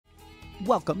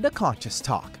Welcome to Conscious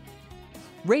Talk,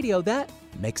 radio that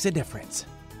makes a difference.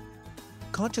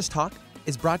 Conscious Talk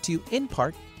is brought to you in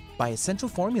part by Essential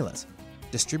Formulas,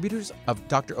 distributors of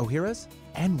Dr. Ohhira's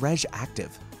and Reg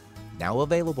Active, now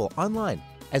available online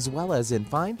as well as in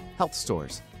fine health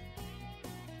stores.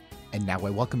 And now I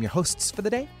welcome your hosts for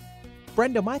the day,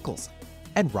 Brenda Michaels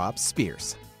and Rob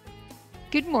Spears.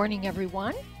 Good morning,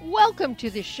 everyone. Welcome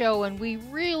to the show, and we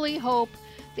really hope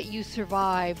that you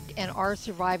survived and are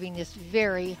surviving this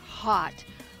very hot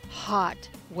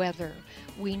weather.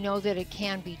 We know that it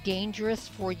can be dangerous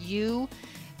for you,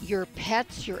 your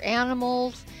pets, your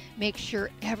animals. Make sure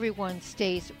everyone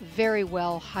stays very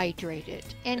well hydrated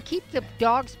and keep the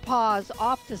dog's paws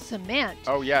off the cement.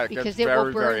 Oh yeah, it gets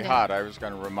very them. hot. I was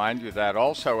going to remind you that.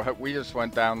 Also, we just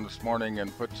went down this morning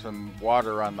and put some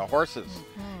water on the horses.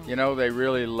 Mm-hmm. You know, they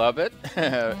really love it.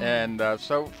 Mm-hmm. And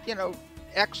so, you know,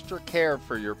 extra care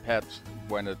for your pets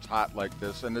when it's hot like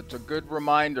this. And it's a good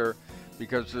reminder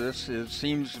because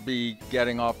seems to be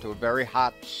getting off to a very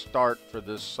hot start for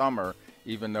this summer,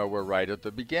 even though we're right at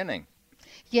the beginning.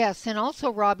 Yes, and also,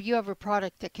 Rob, you have a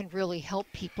product that can really help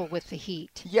people with the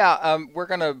heat. Yeah, we're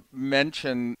going to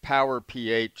mention Power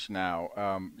pH now.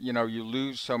 You know, you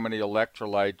lose so many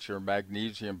electrolytes, your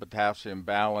magnesium, potassium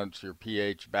balance, your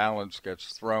pH balance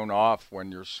gets thrown off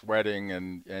when you're sweating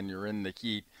and you're in the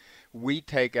heat. We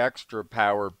take extra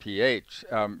Power pH.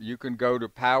 You can go to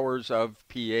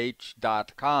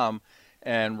powersofph.com.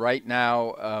 And right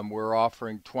now, we're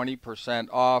offering 20%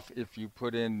 off if you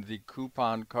put in the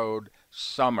coupon code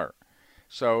SUMMER.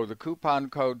 So the coupon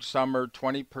code SUMMER,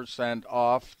 20%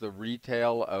 off the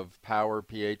retail of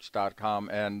powerph.com.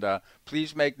 And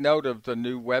please make note of the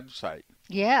new website.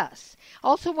 Yes.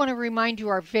 Also want to remind you,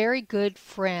 our very good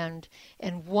friend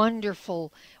and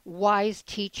wonderful, wise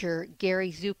teacher,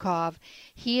 Gary Zukov,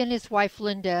 he and his wife,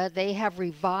 Linda, they have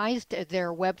revised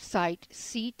their website,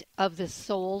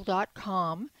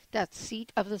 seatofthesoul.com. That's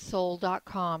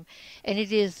seatofthesoul.com. And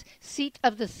it is Seat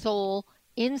of the Soul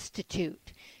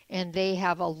Institute. And they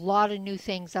have a lot of new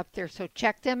things up there. So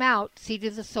check them out,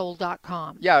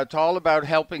 seatofthesoul.com. Yeah, it's all about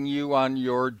helping you on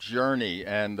your journey.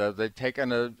 And they've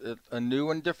taken a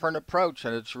new and different approach,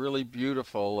 and it's really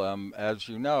beautiful. As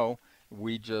you know,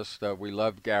 we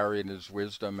love Gary and his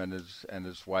wisdom and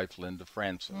his wife, Linda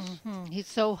Francis. Mm-hmm. He's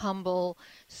so humble,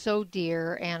 so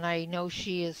dear, and I know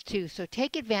she is too. So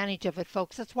take advantage of it,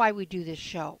 folks. That's why we do this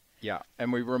show. Yeah,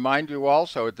 and we remind you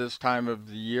also at this time of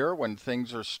the year when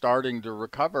things are starting to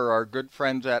recover, our good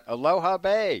friends at Aloha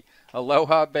Bay,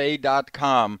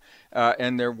 alohabay.com,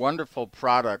 and their wonderful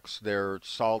products, their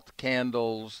salt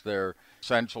candles, their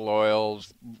essential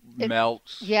oils,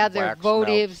 melts, yeah, their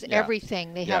votives, melts.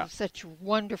 Everything. They have such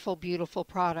wonderful, beautiful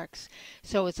products.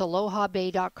 So it's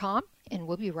alohabay.com, and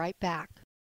we'll be right back.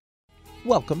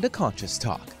 Welcome to Conscious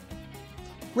Talk,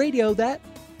 radio that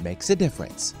makes a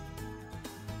difference.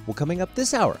 Well, coming up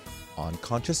this hour on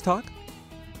Conscious Talk,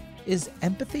 is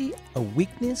empathy a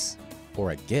weakness or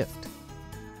a gift?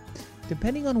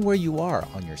 Depending on where you are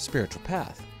on your spiritual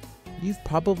path, you've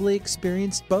probably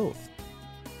experienced both.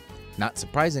 Not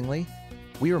surprisingly,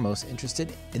 we were most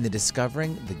interested in the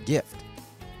discovering the gift.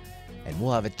 And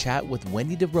we'll have a chat with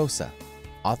Wendy DeRosa,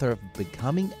 author of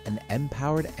Becoming an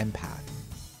Empowered Empath,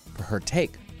 for her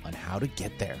take on how to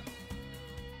get there.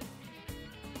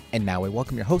 And now we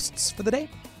welcome your hosts for the day,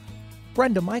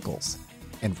 Brenda Michaels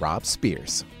and Rob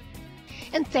Spears.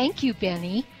 And thank you,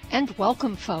 Benny, and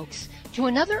welcome, folks, to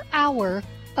another hour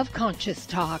of Conscious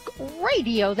Talk,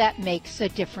 radio that makes a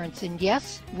difference. And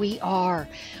yes, we are.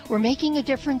 We're making a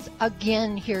difference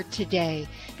again here today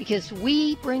because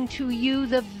we bring to you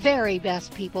the very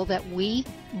best people that we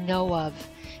know of.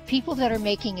 People that are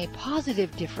making a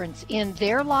positive difference in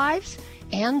their lives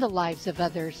and the lives of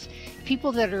others.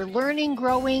 People that are learning,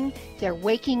 growing, they're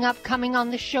waking up, coming on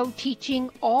the show, teaching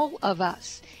all of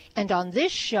us. And on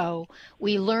this show,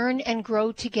 we learn and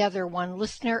grow together, one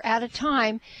listener at a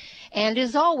time. And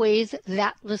as always,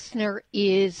 that listener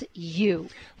is you.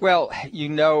 Well, you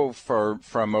know,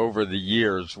 from over the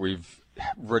years, we've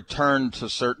returned to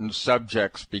certain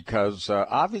subjects because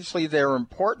obviously they're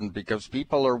important because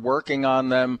people are working on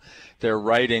them, they're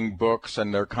writing books,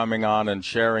 and they're coming on and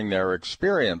sharing their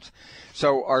experience.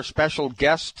 So our special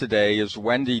guest today is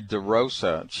Wendy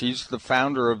DeRosa. She's the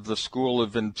founder of the School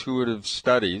of Intuitive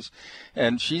Studies,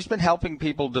 and she's been helping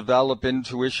people develop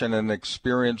intuition and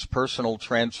experience personal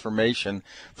transformation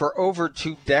for over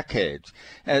 2 decades.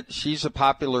 And she's a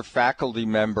popular faculty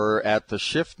member at the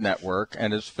Shift Network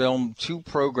and has filmed 2 2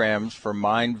 programs for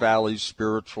Mind Valley's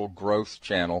Spiritual Growth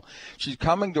Channel. She's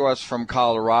coming to us from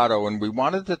Colorado, and we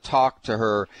wanted to talk to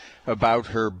her about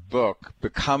her book,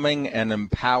 Becoming an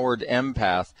Empowered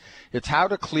Empath. It's how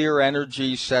to clear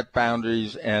energy, set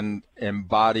boundaries, and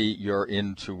embody your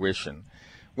intuition.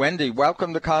 Wendy,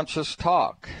 welcome to Conscious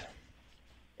Talk.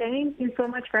 Thank you so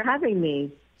much for having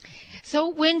me. So,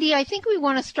 Wendy, I think we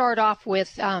want to start off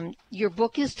with your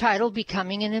book is titled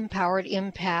Becoming an Empowered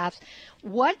Empath.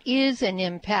 What is an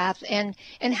empath,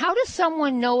 and how does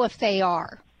someone know if they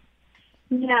are?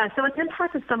 Yeah, so an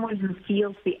empath is someone who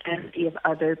feels the energy of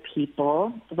other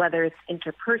people, whether it's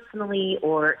interpersonally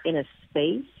or in a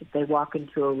space, if they walk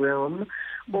into a room,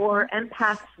 or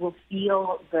empaths will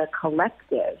feel the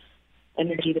collective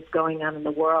energy that's going on in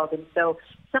the world. And so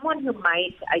someone who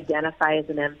might identify as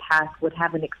an empath would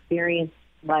have an experience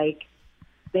like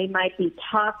they might be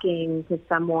talking to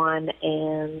someone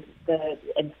and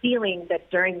feeling that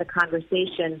during the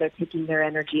conversation they're taking their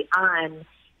energy on,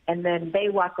 and then they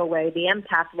walk away. The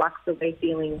empath walks away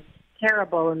feeling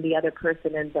terrible, and the other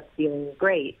person ends up feeling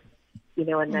great.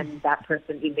 And then that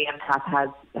person, the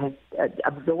empath, has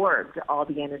absorbed all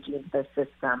the energy into their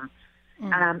system.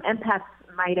 Empaths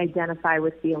might identify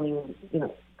with feeling,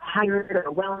 tired or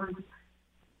overwhelmed,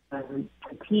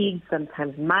 fatigue.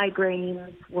 Sometimes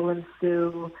migraines will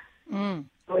ensue.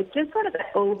 So it's just sort of an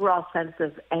overall sense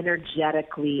of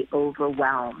energetically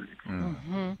overwhelmed.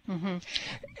 And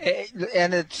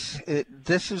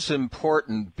this is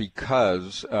important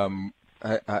because,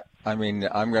 I mean,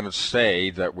 I'm going to say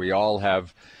that we all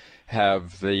have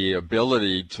the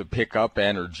ability to pick up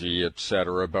energy, et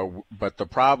cetera, but the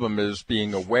problem is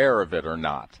being aware of it or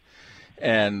not.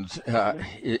 And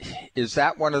is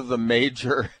that one of the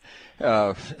major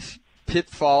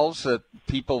pitfalls that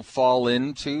people fall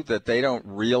into, that they don't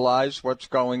realize what's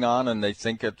going on and they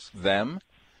think it's them?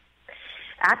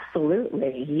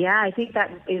 Absolutely. Yeah, I think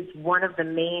that is one of the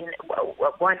main,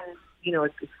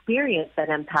 experience that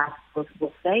empaths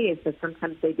will say is that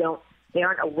sometimes they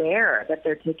aren't aware that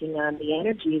they're taking on the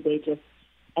energy. They just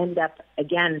end up,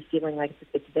 again, feeling like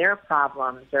it's their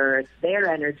problems or it's their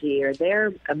energy or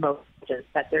their emotions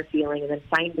that they're feeling, and then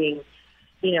finding,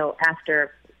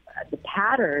 after the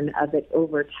pattern of it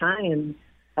over time,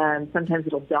 sometimes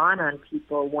it'll dawn on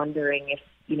people wondering if,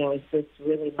 is this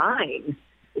really mine?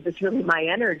 Is this really my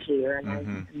energy, or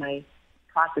am I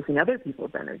processing other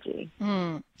people's energy?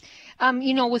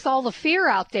 With all the fear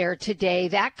out there today,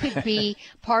 that could be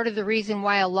part of the reason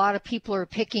why a lot of people are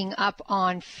picking up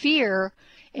on fear.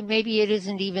 And maybe it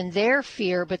isn't even their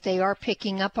fear, but they are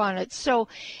picking up on it. So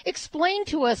explain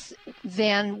to us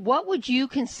then, what would you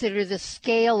consider the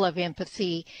scale of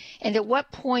empathy, and at what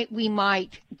point we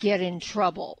might get in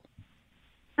trouble?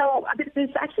 So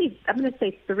there's actually, I'm going to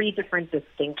say 3 different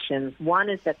distinctions. One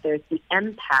is that there's the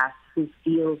empath who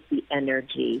feels the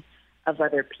energy of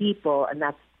other people, and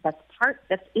that's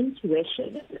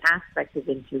intuition. It's an aspect of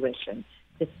intuition,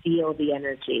 to feel the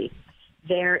energy.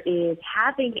 There is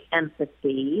having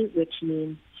empathy, which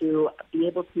means to be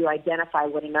able to identify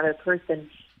what another person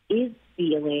is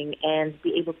feeling and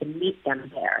be able to meet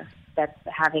them there. That's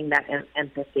having that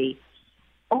empathy.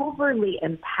 Overly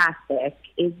empathic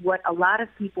is what a lot of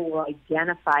people will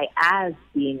identify as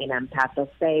being an empath. They'll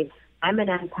say, I'm an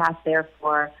empath,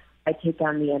 therefore I take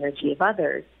on the energy of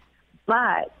others.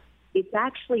 But it's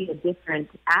actually a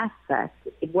different aspect.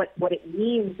 What it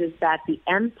means is that the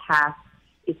empath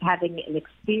is having an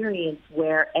experience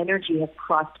where energy has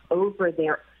crossed over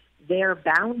their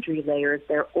boundary layers,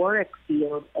 their auric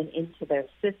field, and into their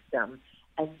system.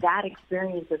 And that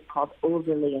experience is called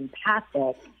overly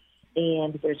empathic.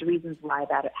 And there's reasons why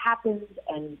that happens,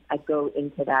 and I go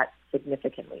into that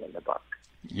significantly in the book.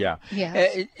 Yeah.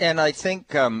 Yes. And I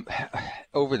think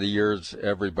over the years,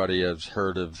 everybody has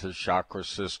heard of the chakra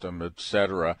system, et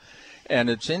cetera.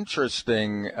 And it's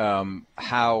interesting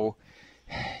how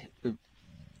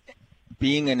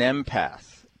being an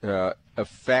empath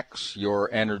affects your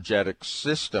energetic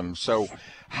system. So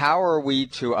how are we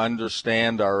to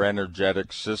understand our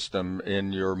energetic system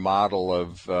in your model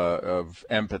of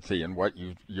empathy and what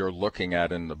you're looking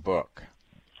at in the book?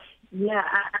 Yeah,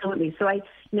 absolutely. So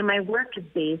my work is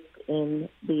based in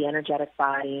the energetic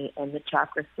body and the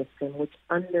chakra system, which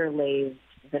underlays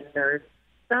the nerve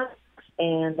system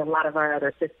and a lot of our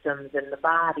other systems in the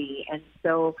body. And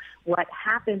so what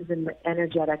happens in the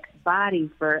energetic body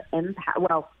for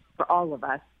all of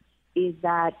us, is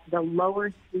that the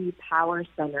lower 3 power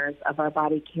centers of our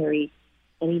body carry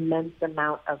an immense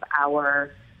amount of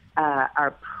our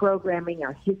programming,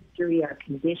 our history, our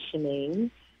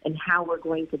conditioning, and how we're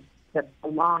going to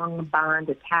belong, bond,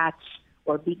 attach,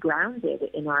 or be grounded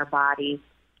in our bodies.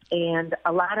 And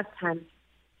a lot of times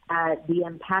the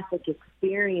empathic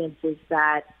experience is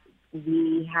that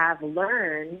we have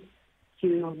learned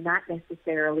to not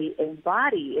necessarily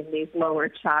embody in these lower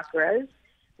chakras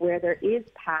where there is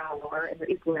power and there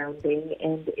is grounding,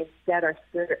 and instead our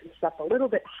spirit is up a little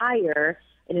bit higher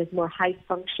and is more high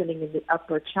functioning in the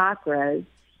upper chakras.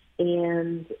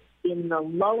 And in the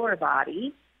lower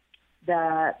body,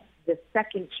 the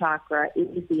second chakra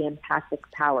is the empathic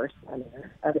power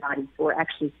center of the body. So we're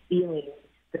actually feeling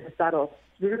the subtle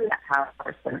through that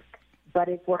power center. But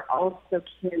if we're also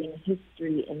carrying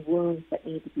history and wounds that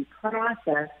need to be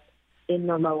processed in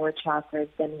the lower chakras,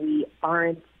 then we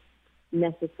aren't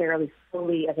necessarily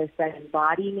fully, as I said,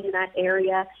 embodying in that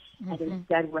area. And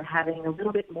instead we're having a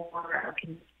little bit more of a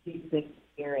confusing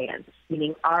experience,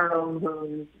 meaning our own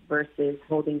wounds versus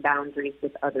holding boundaries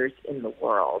with others in the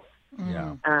world.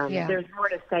 There's more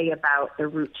to say about the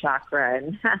root chakra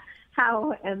and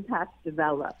how empaths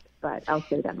develop, but I'll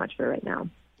say that much for right now.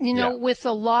 You know, with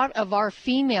a lot of our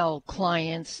female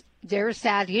clients, there's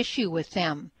that issue with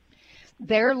them.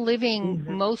 They're living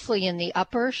mostly in the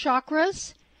upper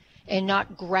chakras and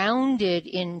not grounded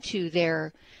into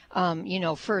their,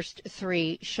 first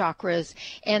three chakras.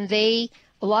 And they,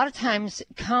 a lot of times,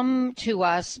 come to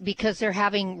us because they're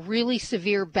having really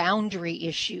severe boundary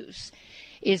issues.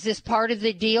 Is this part of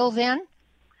the deal then?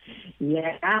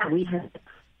 Yeah, we have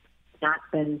not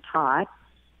been taught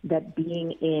that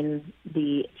being in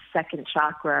the second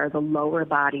chakra, or the lower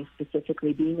body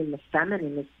specifically, being in the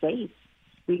feminine is safe.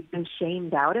 We've been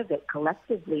shamed out of it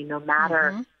collectively, no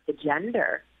matter the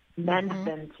gender. Men have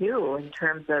been too, in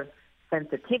terms of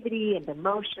sensitivity and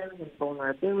emotions and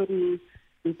vulnerability.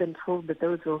 We've been told that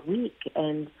those were weak,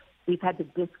 and we've had to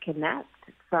disconnect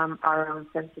from our own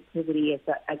sensitivity as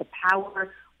a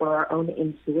power or our own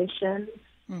intuition.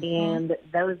 And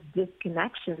those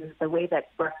disconnections, the way that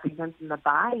represents in the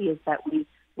body is that we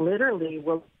literally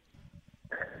will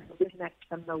disconnect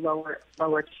from the lower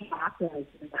chakras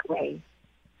in that way.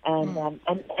 And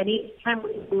any time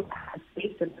we move out of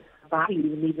space in the body, we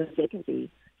leave a vacancy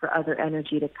for other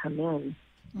energy to come in.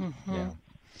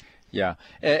 Yeah.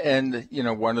 And,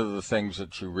 one of the things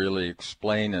that you really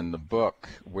explain in the book,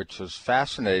 which is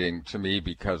fascinating to me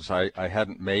because I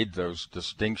hadn't made those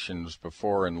distinctions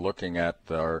before in looking at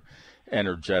our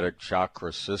energetic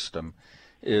chakra system,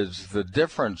 is the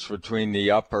difference between the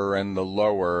upper and the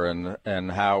lower,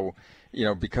 and how,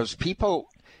 because people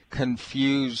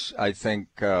confuse, I think,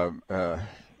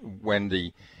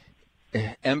 Wendy,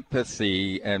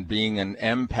 empathy and being an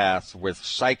empath with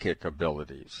psychic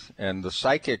abilities. And the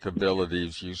psychic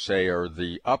abilities, you say, are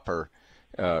the upper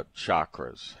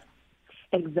chakras.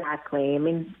 Exactly. I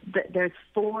mean, there's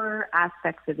four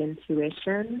aspects of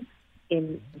intuition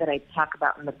that I talk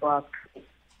about in the book.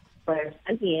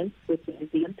 Clairsentience, which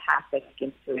is the empathic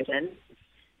intuition.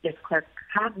 There's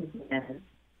claircognizance,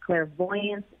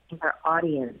 clairvoyance, and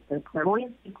clairaudience. And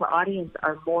clairvoyance and clairaudience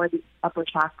are more the upper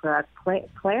chakra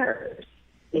clairs.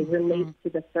 They relate to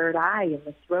the third eye and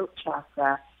the throat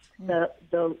chakra. The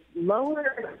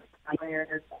lower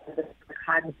clairs are the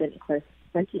cognizant and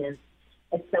clairsentience.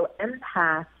 And so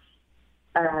empaths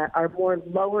are more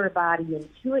lower body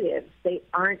intuitives. They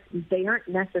aren't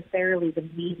necessarily the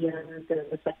mediums or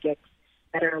the psychics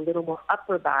that are a little more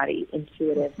upper body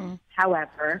intuitive.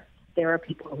 However, there are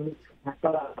people who have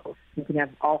both. You can have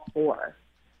all four.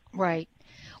 Right.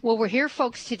 Well, we're here,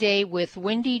 folks, today with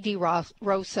Wendy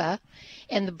DeRosa,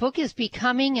 and the book is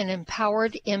Becoming an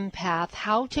Empowered Empath,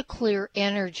 How to Clear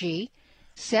Energy,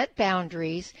 Set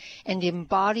Boundaries, and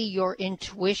Embody Your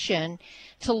Intuition.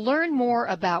 To learn more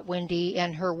about Wendy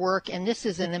and her work, and this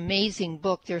is an amazing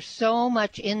book, there's so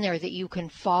much in there that you can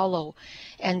follow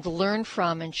and learn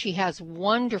from, and she has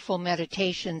wonderful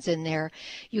meditations in there.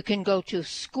 You can go to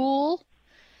School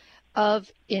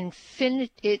of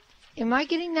Infinite. Am I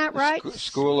getting that right?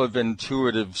 School of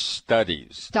Intuitive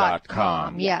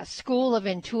Studies.com. Yes,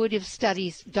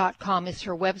 schoolofintuitivestudies.com is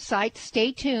her website.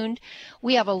 Stay tuned.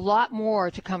 We have a lot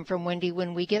more to come from Wendy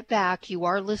when we get back. You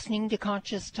are listening to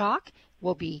Conscious Talk.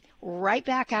 We'll be right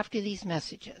back after these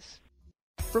messages.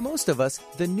 For most of us,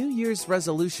 the New Year's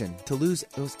resolution to lose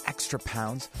those extra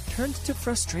pounds turns to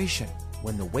frustration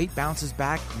when the weight bounces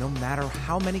back no matter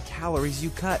how many calories you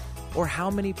cut or how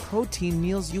many protein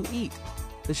meals you eat.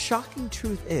 The shocking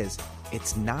truth is,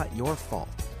 it's not your fault.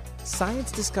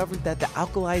 Science discovered that the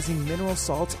alkalizing mineral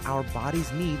salts our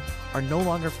bodies need are no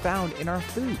longer found in our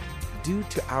food due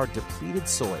to our depleted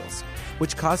soils,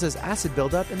 which causes acid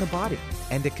buildup in the body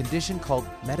and a condition called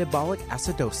metabolic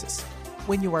acidosis.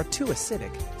 When you are too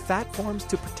acidic, fat forms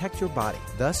to protect your body.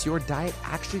 Thus, your diet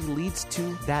actually leads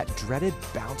to that dreaded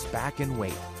bounce back in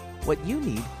weight. What you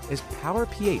need is Power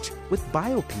pH with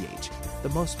BioPH, the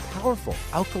most powerful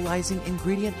alkalizing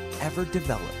ingredient ever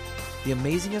developed. The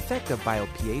amazing effect of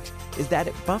BioPH is that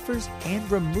it buffers and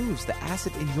removes the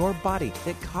acid in your body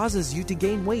that causes you to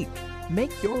gain weight.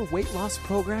 Make your weight loss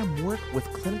program work with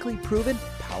clinically proven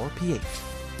Power pH.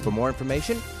 For more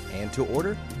information and to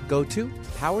order, go to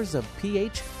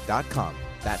powersofph.com.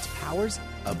 That's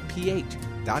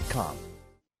powersofph.com.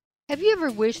 Have you ever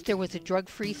wished there was a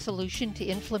drug-free solution to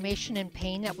inflammation and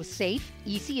pain that was safe,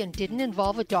 easy, and didn't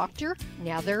involve a doctor?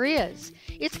 Now there is.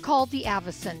 It's called the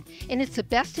Avicen, and it's the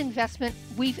best investment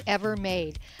we've ever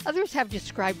made. Others have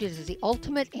described it as the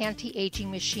ultimate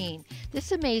anti-aging machine.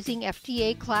 This amazing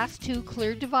FDA Class II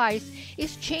cleared device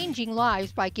is changing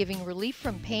lives by giving relief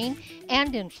from pain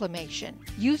and inflammation.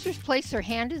 Users place their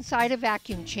hand inside a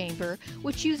vacuum chamber,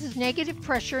 which uses negative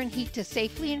pressure and heat to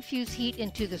safely infuse heat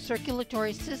into the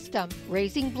circulatory system,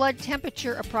 raising blood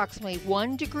temperature approximately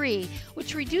 1 degree,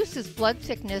 which reduces blood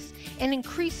thickness and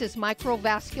increases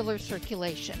microvascular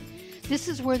circulation. This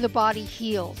is where the body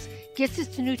heals, gets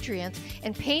its nutrients,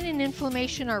 and pain and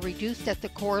inflammation are reduced at the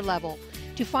core level.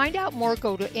 To find out more,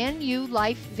 go to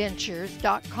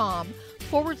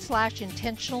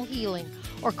nulifeventures.com/intentional healing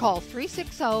or call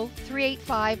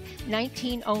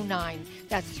 360-385-1909.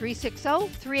 That's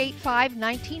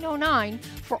 360-385-1909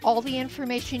 for all the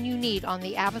information you need on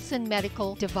the Avicen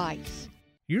medical device.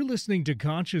 You're listening to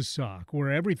Conscious Talk, where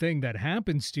everything that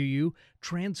happens to you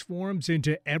transforms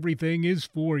into everything is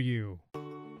for you.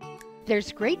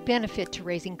 There's great benefit to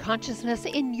raising consciousness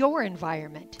in your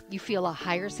environment. You feel a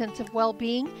higher sense of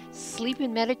well-being, sleep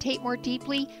and meditate more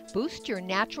deeply, boost your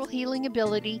natural healing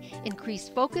ability, increase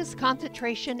focus,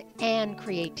 concentration, and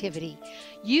creativity.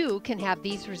 You can have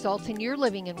these results in your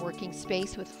living and working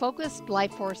space with focused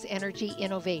Life Force Energy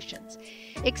innovations.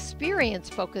 Experience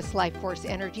focused Life Force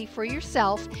Energy for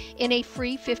yourself in a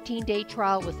free 15-day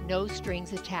trial with no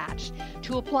strings attached.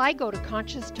 To apply, go to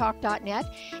ConsciousTalk.net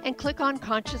and click on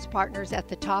Conscious Partners at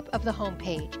the top of the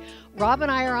homepage. Rob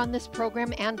and I are on this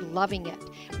program and loving it.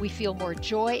 We feel more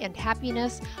joy and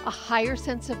happiness, a higher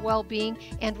sense of well-being,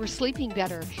 and we're sleeping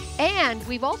better. And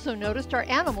we've also noticed our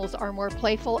animals are more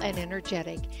playful and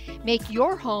energetic. Make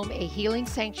your home a healing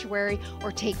sanctuary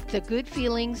or take the good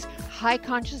feelings, high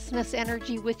consciousness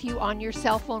energy with you on your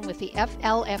cell phone with the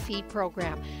FLFE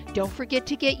program. Don't forget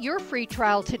to get your free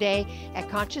trial today at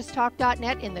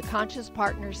ConsciousTalk.net in the Conscious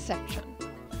Partners section.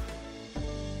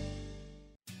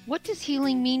 What does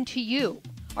healing mean to you?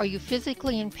 Are you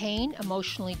physically in pain,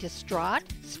 emotionally distraught,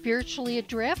 spiritually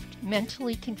adrift,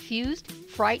 mentally confused,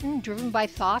 frightened, driven by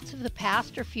thoughts of the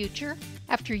past or future?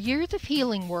 After years of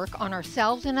healing work on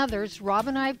ourselves and others, Rob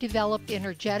and I have developed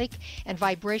energetic and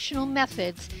vibrational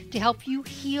methods to help you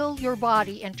heal your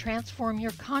body and transform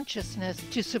your consciousness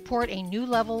to support a new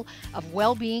level of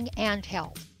well-being and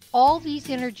health. All these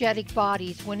energetic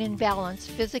bodies, when in balance,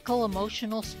 physical,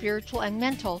 emotional, spiritual, and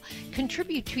mental,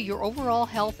 contribute to your overall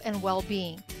health and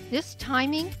well-being. This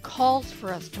timing calls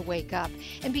for us to wake up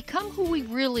and become who we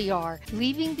really are,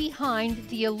 leaving behind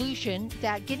the illusion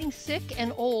that getting sick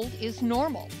and old is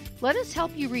normal. Let us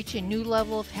help you reach a new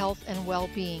level of health and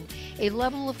well-being, a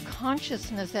level of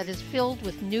consciousness that is filled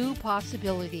with new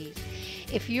possibilities.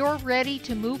 If you're ready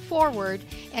to move forward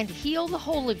and heal the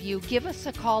whole of you, give us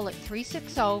a call at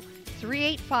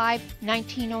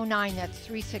 360-385-1909. That's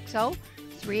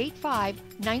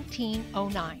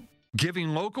 360-385-1909.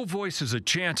 Giving local voices a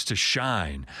chance to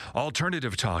shine.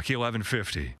 Alternative Talk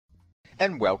 1150.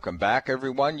 And welcome back,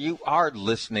 everyone. You are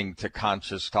listening to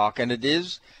Conscious Talk, and it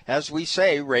is, as we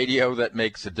say, radio that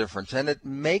makes a difference. And it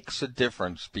makes a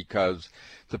difference because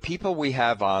the people we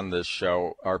have on this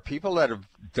show are people that have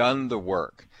done the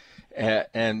work,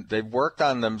 and they've worked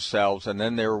on themselves, and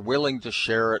then they're willing to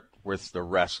share it with the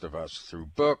rest of us through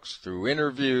books, through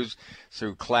interviews,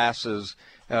 through classes.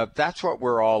 That's what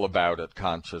we're all about at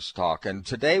Conscious Talk. And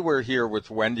today we're here with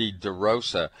Wendy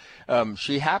DeRosa.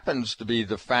 She happens to be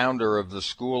the founder of the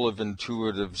School of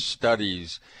Intuitive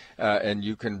Studies, and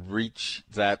you can reach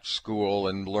that school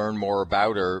and learn more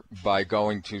about her by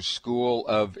going to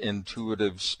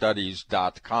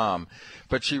schoolofintuitivestudies.com.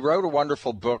 But she wrote a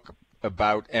wonderful book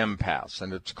about empaths,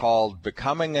 and it's called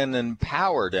Becoming an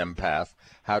Empowered Empath,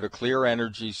 How to Clear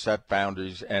Energy, Set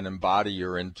Boundaries, and Embody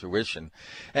Your Intuition.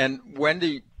 And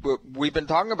Wendy, we've been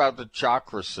talking about the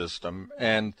chakra system,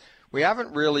 and we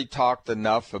haven't really talked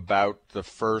enough about the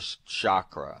first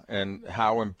chakra and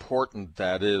how important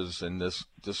that is in this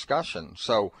discussion.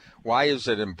 So why is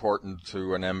it important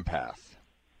to an empath?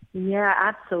 Yeah,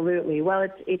 absolutely. Well,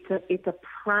 it's a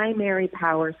primary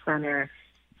power center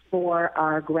for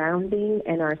our grounding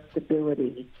and our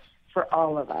stability for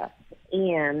all of us.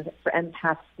 and for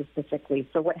empaths specifically.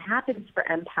 So what happens for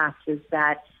empaths is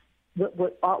that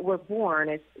we're born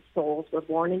as souls, we're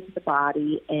born into the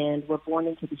body, and we're born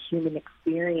into the human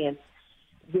experience,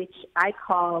 which I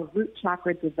call root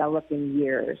chakra developing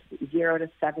years, 0 to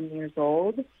 7 years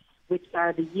old, which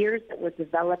are the years that we're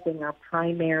developing our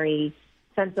primary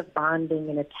sense of bonding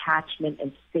and attachment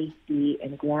and safety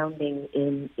and grounding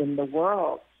in the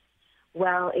world.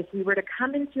 Well, if we were to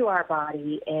come into our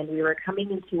body and we were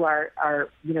coming into our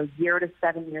 0 to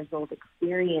 7 years old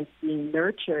experience being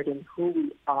nurtured in who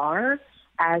we are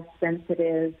as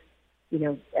sensitive,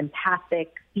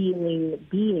 empathic, feeling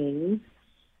beings,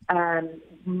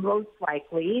 most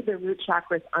likely the root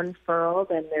chakra is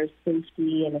unfurled and there's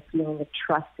safety and a feeling of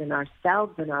trust in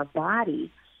ourselves and our body.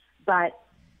 But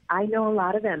I know a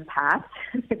lot of empaths.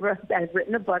 I've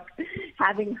written a book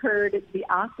having heard the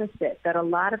opposite, that a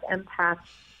lot of empaths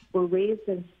were raised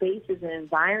in spaces and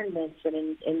environments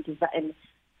and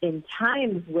in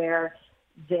times where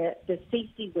the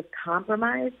safety was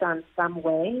compromised on some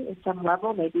way, in some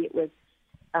level. Maybe it was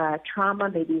trauma,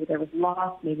 maybe there was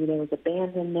loss, maybe there was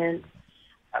abandonment,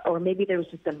 or maybe there was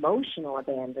just emotional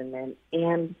abandonment.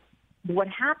 And what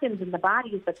happens in the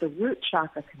body is that the root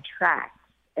chakra contracts.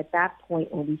 At that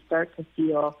point, when we start to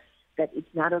feel that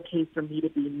it's not okay for me to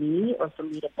be me or for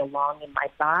me to belong in my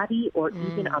body or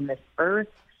even on this earth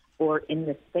or in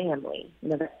this family,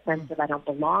 that sense of I don't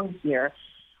belong here.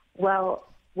 Well,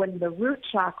 when the root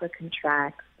chakra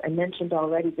contracts, I mentioned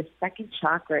already the second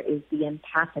chakra is the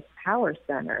empathic power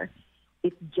center.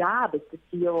 Its job is to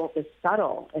feel the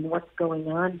subtle and what's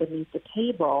going on beneath the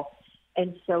table.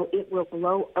 And so it will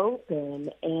blow open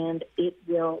and it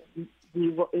will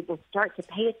start to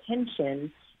pay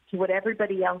attention to what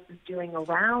everybody else is doing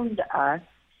around us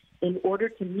in order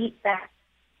to meet that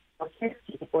or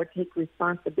take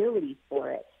responsibility for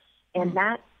it. And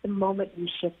that's the moment you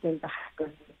shift into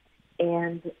hyper.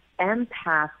 And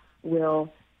empaths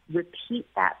will repeat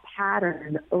that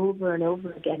pattern over and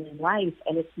over again in life.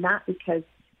 And it's not because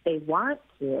they want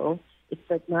to. It's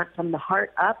like not from the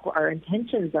heart up. Our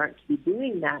intentions aren't to be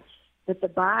doing that. But the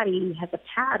body has a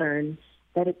pattern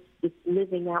that it's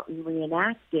living out and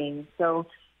reenacting. So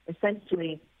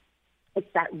essentially, it's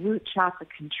that root chakra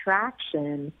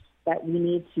contraction that we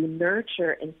need to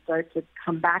nurture and start to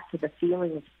come back to the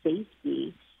feeling of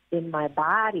safety in my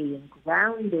body and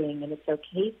grounding, and it's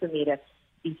okay for me to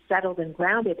be settled and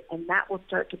grounded, and that will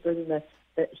start to bring the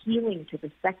healing to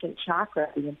the second chakra,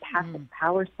 the empathic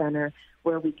power center,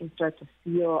 where we can start to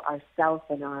feel ourselves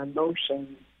and our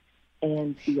emotions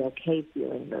and be okay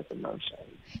feeling those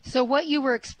emotions. So what you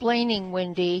were explaining,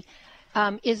 Wendy,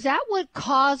 is that what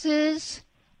causes,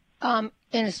 and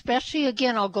especially,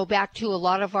 again, I'll go back to a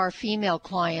lot of our female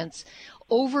clients,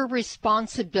 over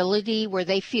responsibility, where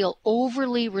they feel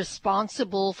overly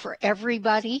responsible for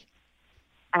everybody?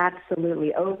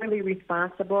 Absolutely. Overly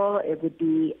responsible. It would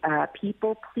be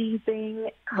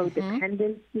people-pleasing,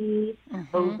 codependency,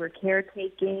 over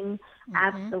caretaking.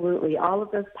 Absolutely. All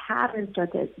of those patterns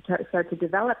start to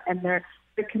develop, and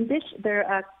it's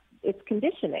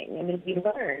conditioning. I mean, we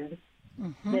learned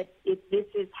that if this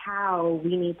is how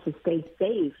we need to stay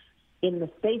safe in the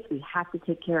space, we have to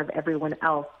take care of everyone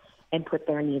else and put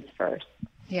their needs first.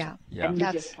 Yeah. And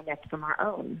we disconnect from our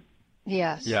own.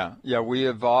 Yes. Yeah. We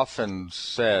have often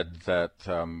said that,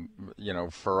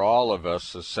 for all of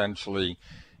us, essentially,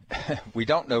 we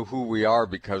don't know who we are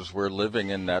because we're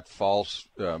living in that false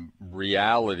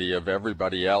reality of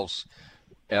everybody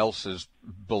else's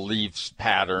beliefs,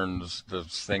 patterns, the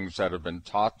things that have been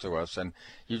taught to us. And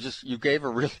you gave a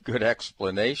really good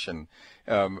explanation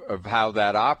of how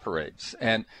that operates.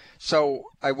 And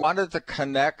so I wanted to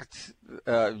connect,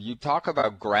 you talk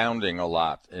about grounding a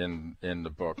lot in the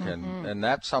book, and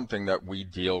that's something that we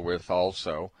deal with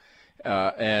also.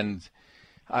 And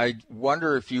I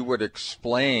wonder if you would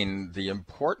explain the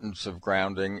importance of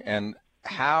grounding and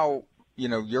how,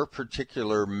 your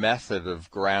particular method of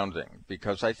grounding,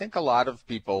 because I think a lot of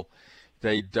people,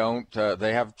 they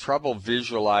have trouble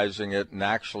visualizing it and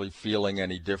actually feeling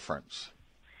any difference.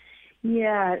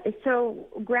 Yeah, so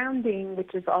grounding,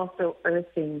 which is also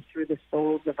earthing through the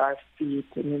soles of our feet,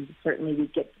 and certainly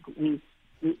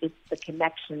it's the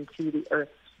connection to the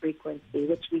earth's frequency,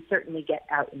 which we certainly get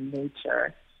out in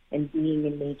nature and being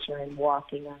in nature and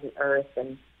walking on the earth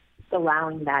and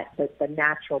allowing that the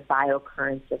natural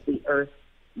biocurrents of the earth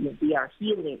be our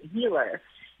healer.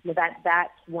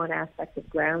 That's one aspect of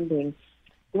grounding.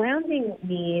 Grounding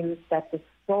means that the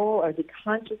soul or the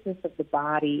consciousness of the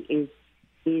body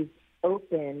is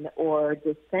open or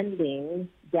descending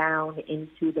down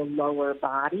into the lower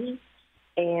body.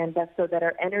 And that's so that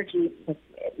our energy,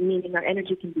 meaning our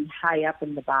energy can be high up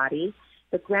in the body.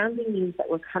 But grounding means that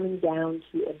we're coming down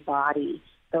to embody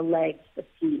the legs, the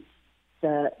feet,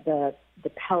 the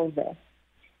pelvis.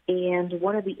 And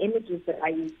one of the images that I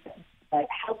use that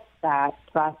helps that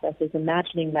process is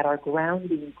imagining that our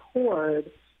grounding cord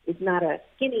is not a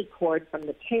skinny cord from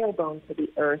the tailbone to the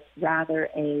earth, rather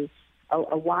a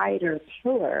wider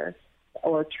pillar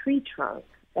or tree trunk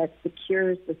that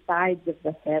secures the sides of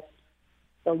the hips,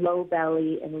 the low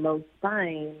belly and low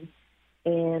spine,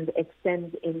 and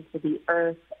extends into the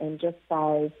earth. And just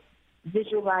by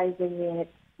visualizing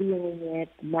it, feeling it,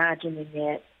 imagining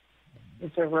it,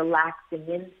 and sort of relaxing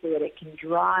into it, it can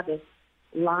draw this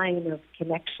line of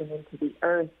connection into the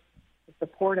earth to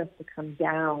support us to come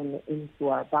down into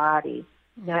our body.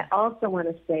 Now, I also want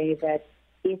to say that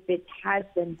if it has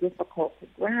been difficult to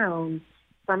ground,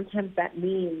 sometimes that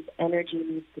means energy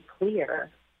needs to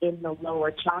clear in the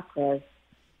lower chakras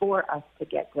for us to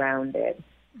get grounded.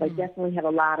 So I definitely have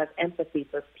a lot of empathy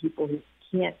for people who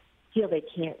they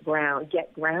can't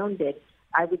get grounded.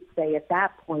 I would say at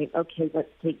that point, okay, let's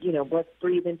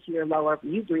breathe into your lower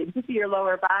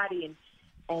body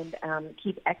and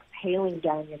keep exhaling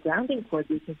down your grounding cord,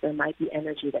 because there might be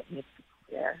energy that needs to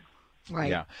clear.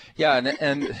 Right. Yeah,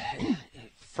 and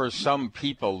for some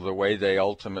people, the way they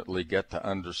ultimately get to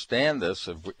understand this,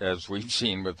 as we've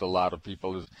seen with a lot of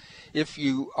people, is if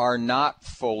you are not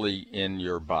fully in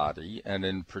your body, and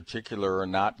in particular are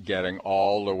not getting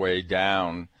all the way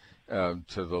down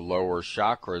to the lower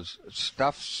chakras,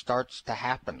 stuff starts to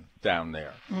happen down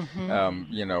there.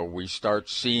 We start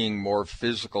seeing more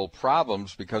physical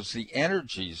problems because the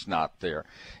energy's not there.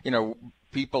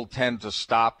 People tend to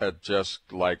stop at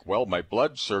just like, well, my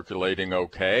blood's circulating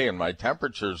okay and my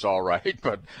temperature's all right,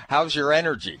 but how's your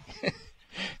energy?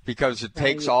 Because it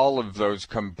takes all of those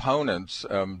components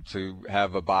to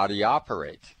have a body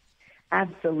operate.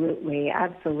 Absolutely,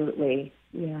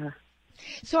 yeah.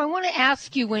 So I want to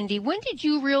ask you, Wendy, when did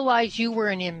you realize you were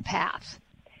an empath?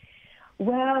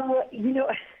 Well,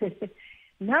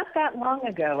 not that long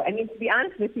ago. I mean, to be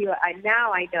honest with you, I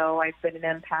know I've been an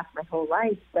empath my whole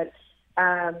life, but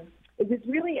it was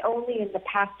really only in the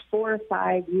past 4 or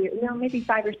 5 years, maybe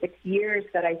 5 or 6 years,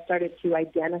 that I started to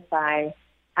identify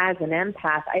as an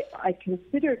empath. I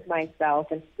considered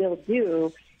myself, and still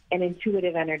do, an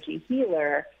intuitive energy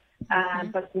healer.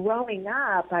 But growing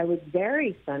up, I was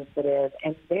very sensitive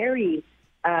and very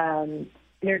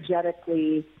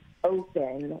energetically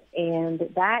open, and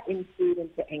that ensued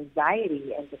into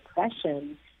anxiety and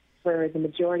depression for the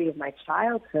majority of my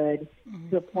childhood,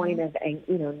 to a point of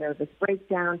nervous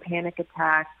breakdown, panic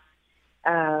attacks,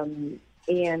 and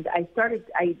I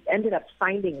ended up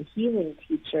finding a healing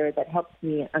teacher that helped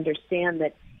me understand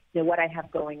that what I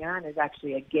have going on is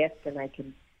actually a gift, and I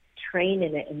can train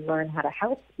in it and learn how to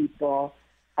help people.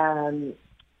 And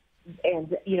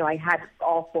I had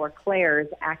all 4 clairs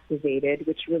activated,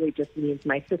 which really just means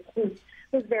my system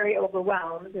was very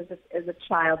overwhelmed as a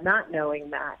child, not knowing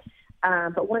that.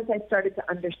 But once I started to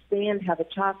understand how the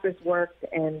chakras worked,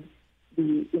 and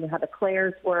how the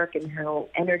clairs work, and how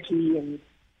energy and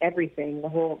everything, the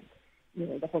whole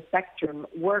spectrum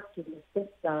worked in the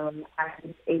system, I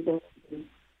was able to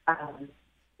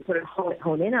sort of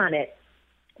hone in on it.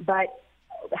 But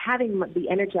having the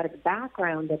energetic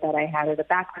background that I had, or the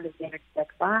background of the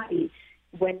energetic body,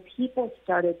 when people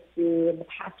started to, in the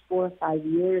past 4 or 5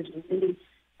 years, really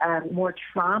more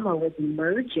trauma was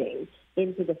emerging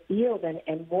into the field,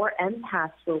 and more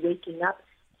empaths were waking up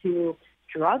to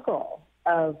struggle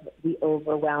of the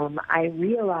overwhelm, I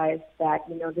realized that,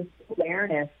 this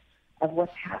awareness of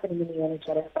what's happening in the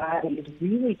energetic body is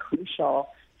really crucial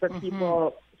for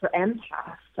people, for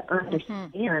empaths, to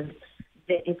understand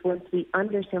that if once we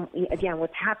understand, again,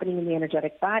 what's happening in the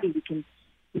energetic body, we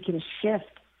can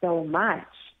shift so much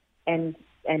and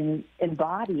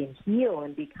embody and heal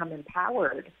and become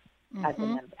empowered as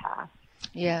an empath.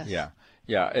 Yes.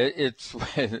 Yeah. It's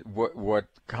what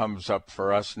comes up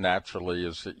for us naturally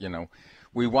is that,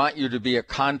 we want you to be a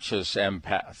conscious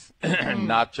empath,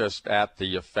 not just at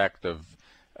the effect of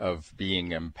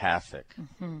being empathic.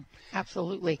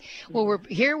 Absolutely. Well, we're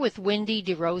here with Wendy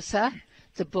DeRosa.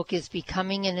 The book is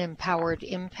Becoming an Empowered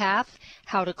Empath: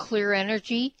 How to Clear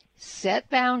Energy, Set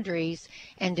Boundaries,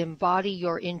 and Embody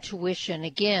Your Intuition.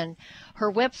 Again, her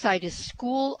website is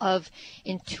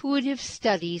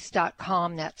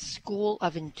schoolofintuitivestudies.com. That's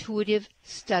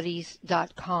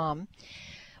schoolofintuitivestudies.com.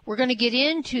 We're going to get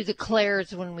into the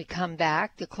clairs when we come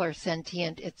back, the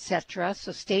clairsentient, etc.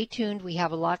 So stay tuned. We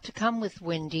have a lot to come with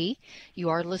Wendy. You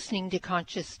are listening to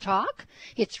Conscious Talk.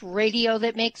 It's radio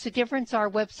that makes a difference. Our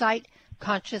website,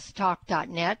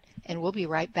 conscioustalk.net, and we'll be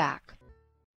right back.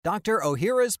 Dr.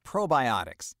 Ohhira's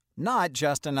Probiotics, not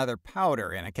just another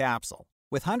powder in a capsule.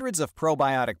 With hundreds of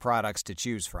probiotic products to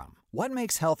choose from, what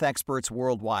makes health experts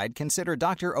worldwide consider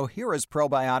Dr. Ohhira's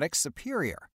Probiotics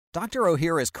superior? Dr.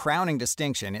 Ohhira's crowning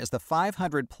distinction is the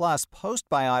 500-plus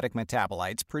postbiotic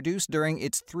metabolites produced during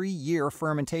its 3-year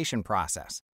fermentation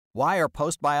process. Why are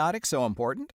postbiotics so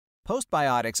important?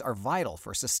 Postbiotics are vital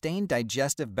for sustained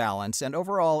digestive balance and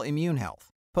overall immune health.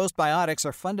 Postbiotics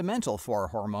are fundamental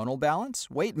for hormonal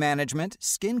balance, weight management,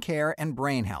 skin care, and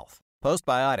brain health.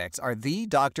 Postbiotics are the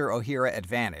Dr. Ohhira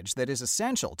advantage that is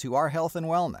essential to our health and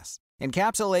wellness.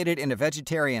 Encapsulated in a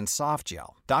vegetarian soft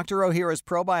gel, Dr. Ohhira's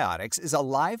Probiotics is a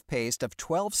live paste of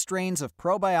 12 strains of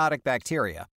probiotic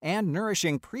bacteria and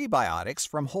nourishing prebiotics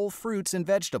from whole fruits and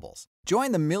vegetables.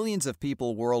 Join the millions of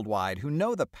people worldwide who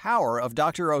know the power of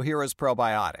Dr. Ohhira's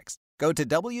Probiotics. Go to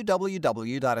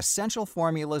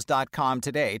www.essentialformulas.com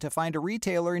today to find a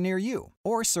retailer near you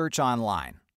or search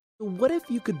online. What if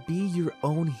you could be your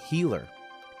own healer?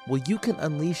 Well, you can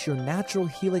unleash your natural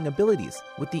healing abilities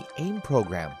with the AIM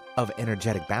program of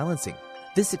energetic balancing.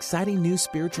 This exciting new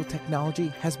spiritual technology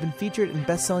has been featured in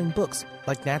best-selling books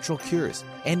like Natural Cures,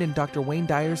 and in Dr. Wayne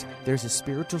Dyer's There's a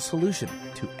Spiritual Solution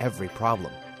to Every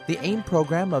Problem. The AIM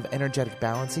program of energetic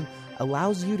balancing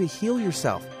allows you to heal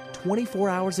yourself 24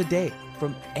 hours a day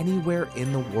from anywhere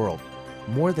in the world.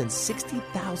 More than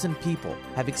 60,000 people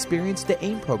have experienced the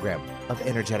AIM program of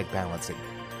energetic balancing.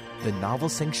 The novel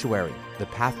Sanctuary, The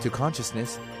Path to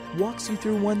Consciousness, walks you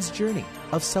through one's journey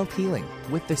of self-healing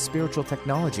with this spiritual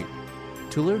technology.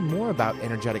 To learn more about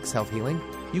energetic self-healing,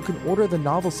 you can order the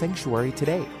novel Sanctuary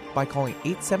today by calling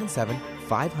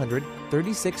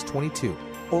 877-500-3622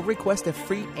 or request a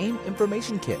free AIM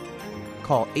information kit.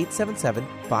 Call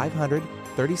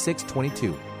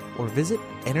 877-500-3622 or visit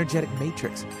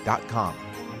energeticmatrix.com.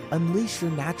 Unleash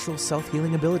your natural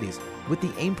self-healing abilities with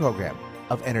the AIM program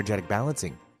of energetic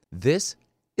balancing. This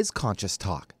is Conscious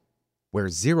Talk, where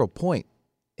 0 point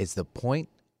is the point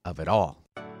of it all.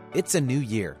 It's a new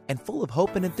year and full of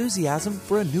hope and enthusiasm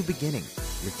for a new beginning.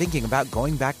 You're thinking about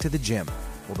going back to the gym.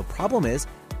 Well, the problem is,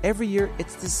 every year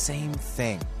it's the same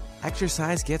thing.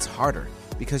 Exercise gets harder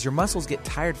because your muscles get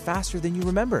tired faster than you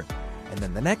remember. And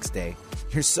then the next day,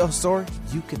 you're so sore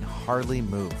you can hardly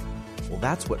move. Well,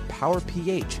 that's what Power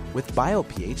pH with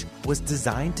BioPH was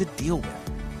designed to deal with.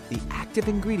 The active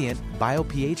ingredient,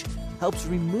 BioPH, helps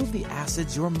remove the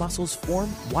acids your muscles form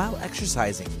while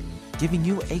exercising, giving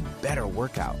you a better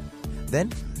workout.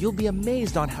 Then you'll be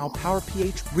amazed on how Power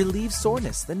pH relieves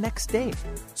soreness the next day,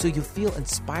 so you'll feel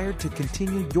inspired to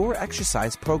continue your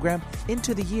exercise program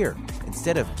into the year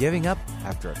instead of giving up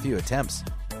after a few attempts.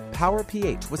 Power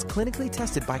pH was clinically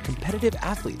tested by competitive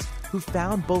athletes who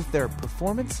found both their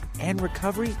performance and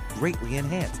recovery greatly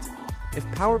enhanced. If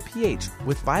Power pH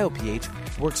with BioPH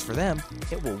works for them,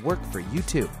 it will work for you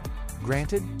too.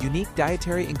 Granted unique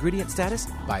dietary ingredient status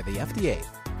by the FDA.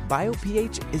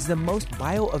 BioPH is the most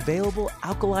bioavailable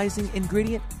alkalizing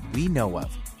ingredient we know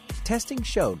of. Testing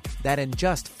showed that in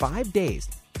just 5 days,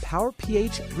 Power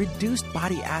pH reduced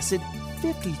body acid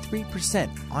 53%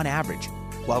 on average,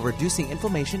 while reducing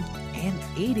inflammation and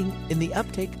aiding in the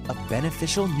uptake of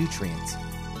beneficial nutrients.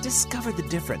 Discover the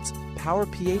difference Power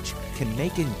pH can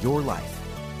make in your life.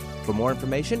 For more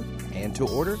information and to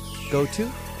order, go to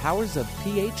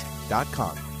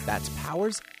powersofph.com. That's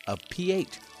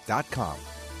powersofph.com.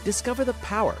 Discover the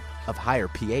power of higher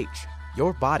pH.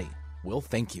 Your body will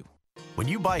thank you. When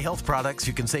you buy health products,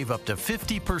 you can save up to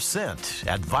 50%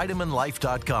 at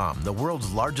vitaminlife.com, the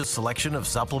world's largest selection of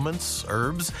supplements,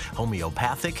 herbs,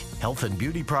 homeopathic, health and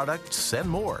beauty products, and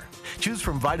more. Choose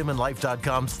from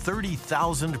vitaminlife.com's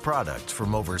 30,000 products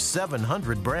from over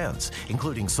 700 brands,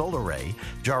 including Solaray,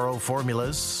 Jarrow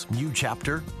Formulas, New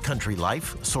Chapter, Country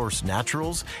Life, Source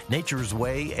Naturals, Nature's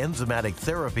Way, Enzymatic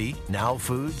Therapy, Now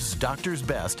Foods, Doctor's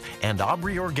Best, and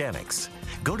Aubrey Organics.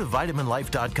 Go to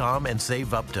vitaminlife.com and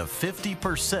save up to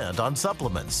 50% on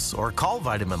supplements, or call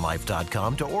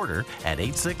vitaminlife.com to order at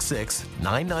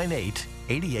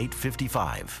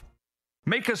 866-998-8855.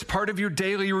 Make us part of your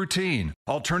daily routine.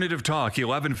 Alternative Talk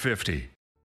 1150.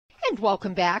 And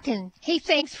welcome back. And hey,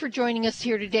 thanks for joining us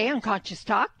here today on Conscious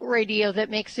Talk, radio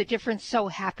that makes a difference. So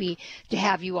happy to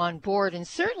have you on board, and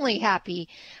certainly happy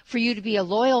for you to be a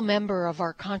loyal member of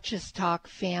our Conscious Talk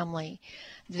family.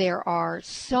 There are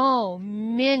so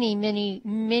many, many,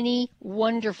 many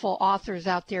wonderful authors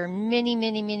out there, many,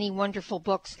 many, many wonderful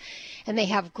books, and they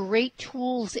have great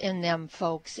tools in them,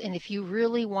 folks. And if you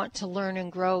really want to learn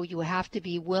and grow, you have to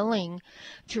be willing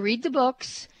to read the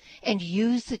books and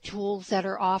use the tools that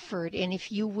are offered. And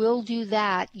if you will do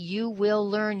that, you will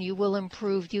learn, you will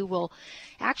improve, you will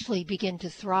actually begin to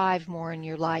thrive more in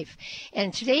your life.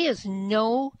 And today is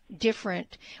no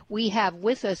different. We have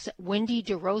with us Wendy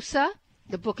DeRosa.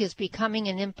 The book is Becoming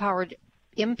an Empowered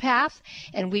Empath,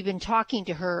 and we've been talking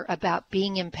to her about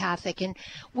being empathic. And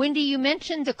Wendy, you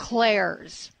mentioned the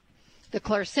clairs, the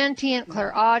clairsentient,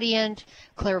 clairaudient,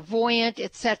 clairvoyant,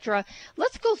 etc.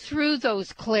 Let's go through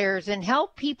those clairs and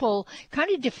help people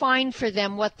kind of define for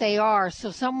them what they are.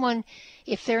 So someone,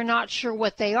 if they're not sure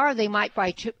what they are, they might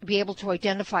be able to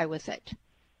identify with it.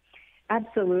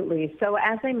 Absolutely. So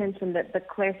as I mentioned, that the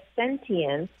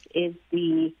clairsentience is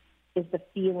the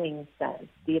feeling sense,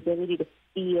 the ability to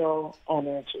feel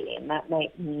energy, and that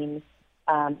might mean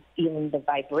feeling the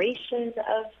vibration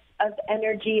of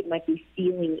energy. It might be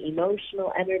feeling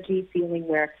emotional energy, feeling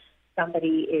where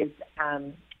somebody is,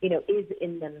 is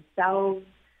in themselves.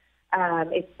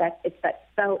 It's that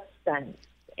felt sense,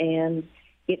 and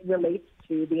it relates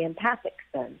to the empathic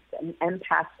sense. And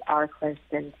empaths are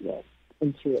clairsentient,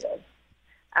 intuitive.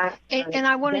 And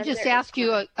I want to just ask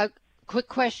you a quick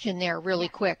question there, really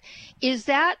quick. Is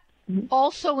that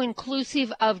also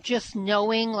inclusive of just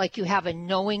knowing, like you have a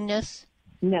knowingness?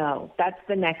 No, that's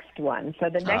the next one. So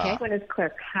the next one is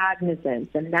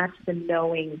claircognizance, and that's the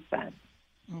knowing sense.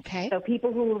 Okay. So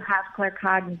people who have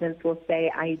claircognizance will say,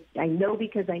 I know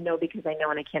because I know because I know,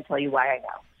 and I can't tell you why I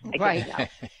know. Right.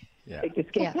 They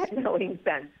just get that knowing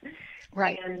sense.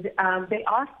 Right. And they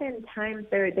oftentimes,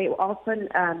 their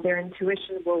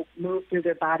intuition will move through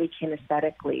their body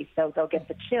kinesthetically. So they'll get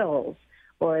the chills,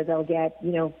 or they'll get,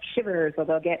 shivers, or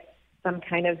they'll get some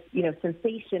kind of,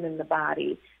 sensation in the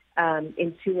body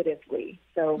intuitively.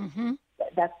 So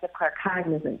that's the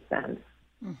claircognizant sense.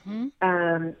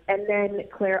 And then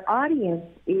clairaudience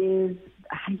is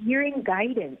hearing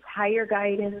guidance, higher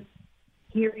guidance,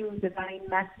 hearing divine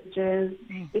messages.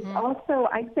 It's also,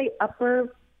 I'd say, upper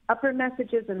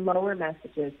messages and lower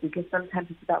messages, because sometimes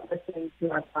it's about listening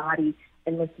to our body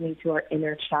and listening to our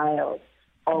inner child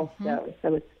also.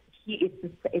 So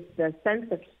it's the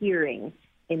sense of hearing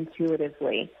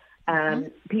intuitively.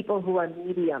 People who are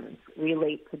mediums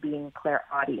relate to being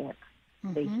clairaudient.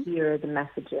 They hear the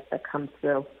messages that come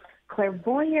through.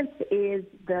 Clairvoyance is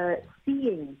the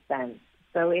seeing sense.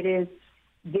 So it is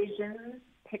visions,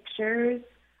 pictures,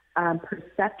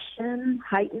 perception,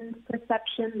 heightened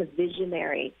perception, the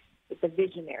visionary. It's a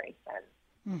visionary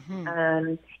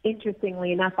sense.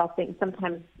 Interestingly enough, I'll think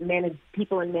sometimes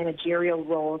people in managerial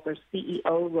roles or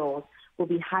CEO roles will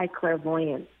be high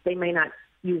clairvoyance. They may not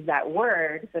use that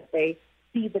word, but they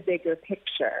see the bigger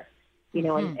picture,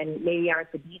 and maybe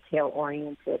aren't the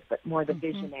detail-oriented, but more the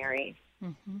visionary.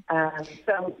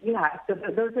 So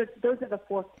those are the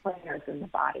four clairs in the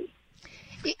body.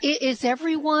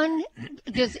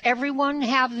 Does everyone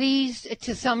have these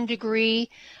to some degree?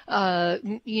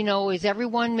 Is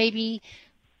everyone maybe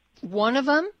one of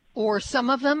them, or some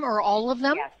of them, or all of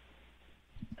them? Yes.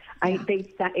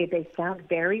 They sound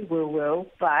very woo-woo,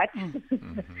 but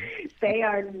they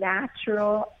are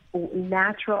natural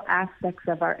aspects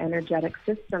of our energetic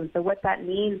system. So what that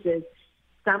means is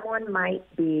someone might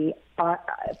be,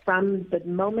 from the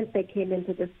moment they came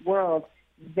into this world,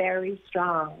 very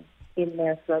strong in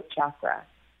their throat chakra.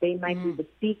 They might be the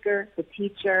speaker, the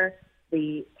teacher,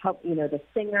 the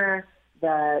singer,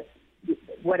 the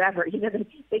whatever.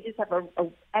 They just have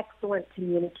an excellent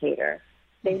communicator.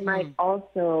 They might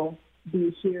also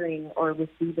be hearing or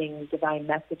receiving divine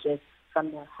messages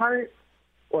from their heart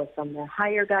or from their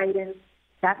higher guidance.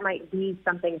 That might be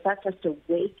something, if that's just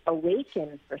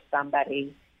awaken for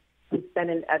somebody who's been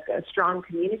a strong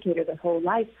communicator their whole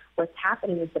life. What's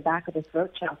happening is the back of the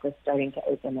throat chakra is starting to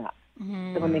open up.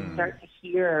 So when they start to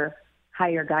hear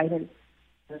higher guidance,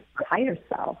 higher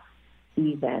self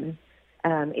even,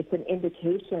 it's an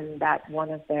indication that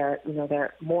one of their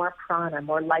more prana,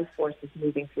 more life force is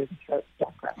moving through the throat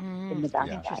chakra in the back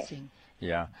of the head.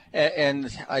 Yeah, and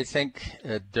I think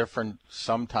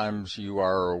sometimes you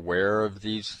are aware of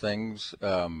these things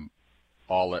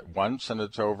all at once and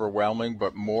it's overwhelming,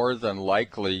 but more than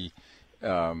likely,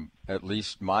 at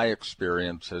least my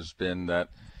experience has been that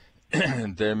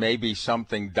there may be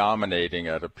something dominating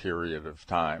at a period of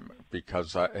time,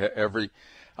 because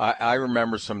I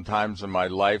remember some times in my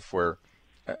life where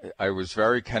I was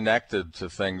very connected to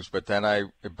things, but I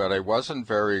wasn't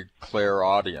very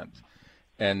clairaudient.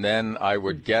 And then I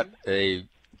would get a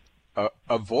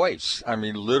voice, I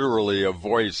mean, literally a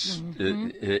voice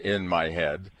in my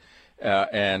head.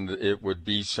 and it would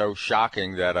be so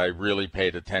shocking that I really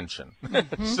paid attention.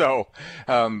 So,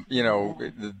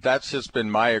 that's just been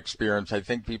my experience. I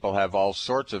think people have all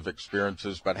sorts of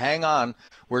experiences, but hang on.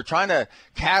 We're trying to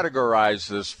categorize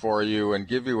this for you and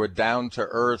give you a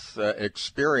down-to-earth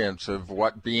experience of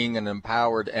what being an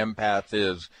empowered empath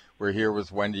is. We're here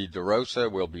with Wendy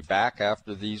DeRosa. We'll be back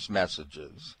after these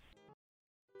messages.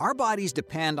 Our bodies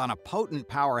depend on a potent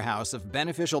powerhouse of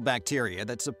beneficial bacteria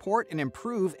that support and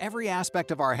improve every aspect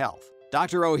of our health.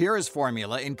 Dr. Ohhira's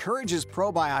formula encourages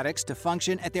probiotics to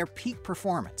function at their peak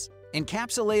performance.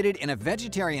 Encapsulated in a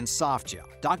vegetarian soft gel,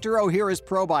 Dr. Ohhira's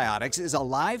Probiotics is a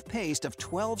live paste of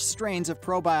 12 strains of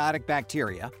probiotic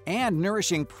bacteria and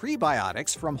nourishing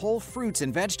prebiotics from whole fruits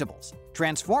and vegetables.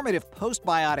 Transformative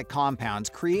postbiotic compounds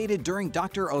created during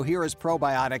Dr. Ohhira's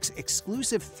Probiotics'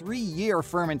 exclusive 3-year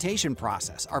fermentation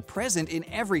process are present in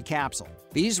every capsule.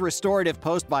 These restorative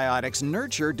postbiotics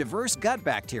nurture diverse gut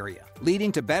bacteria,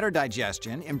 leading to better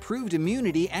digestion, improved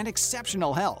immunity, and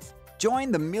exceptional health.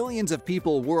 Join the millions of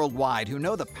people worldwide who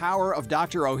know the power of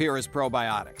Dr. Ohhira's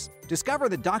Probiotics. Discover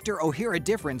the Dr. Ohhira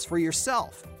difference for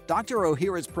yourself. Dr.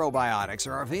 Ohhira's Probiotics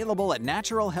are available at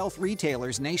natural health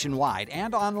retailers nationwide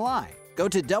and online. Go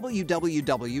to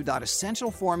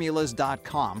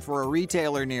www.essentialformulas.com for a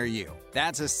retailer near you.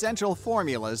 That's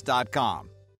essentialformulas.com.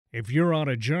 If you're on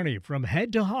a journey from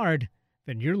head to heart,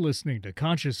 then you're listening to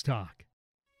Conscious Talk.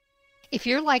 If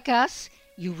you're like us,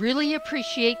 you really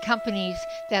appreciate companies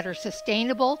that are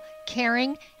sustainable,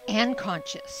 caring, and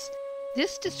conscious.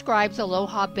 This describes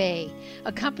Aloha Bay,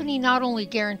 a company not only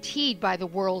guaranteed by the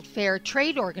World Fair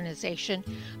Trade Organization,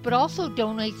 but also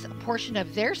donates a portion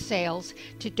of their sales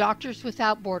to Doctors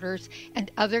Without Borders and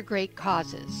other great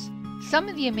causes. Some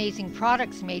of the amazing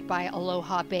products made by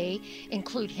Aloha Bay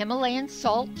include Himalayan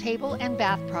salt table and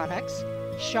bath products,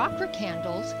 chakra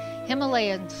candles,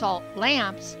 Himalayan salt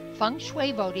lamps, feng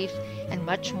shui votives, and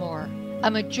much more. A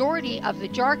majority of the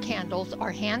jar candles are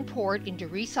hand-poured into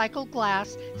recycled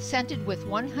glass, scented with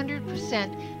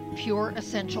 100% pure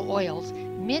essential oils,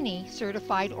 many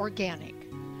certified organic.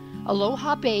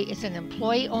 Aloha Bay is an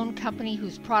employee-owned company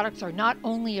whose products are not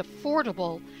only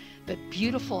affordable, but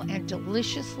beautiful and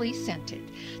deliciously scented.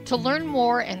 To learn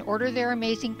more and order their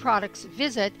amazing products,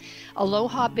 visit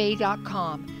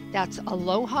alohabay.com. That's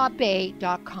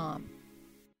alohabay.com.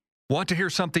 Want to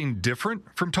hear something different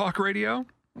from talk radio?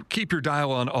 Keep your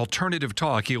dial on Alternative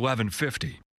Talk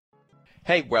 1150.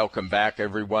 Hey, welcome back,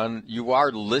 everyone. You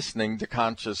are listening to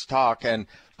Conscious Talk,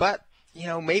 but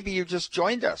maybe you just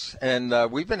joined us, and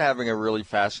we've been having a really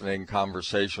fascinating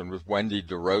conversation with Wendy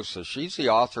DeRosa. She's the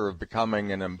author of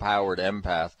Becoming an Empowered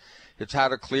Empath. It's how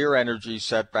to clear energy,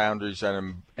 set boundaries,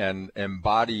 and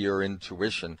embody your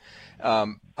intuition.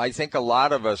 I think a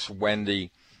lot of us,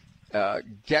 Wendy,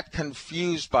 get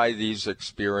confused by these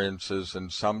experiences,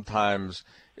 and sometimes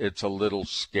it's a little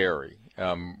scary.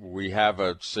 We have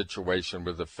a situation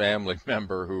with a family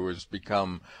member who has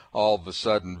become all of a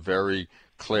sudden very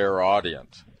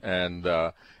clairaudient, and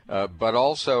but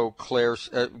also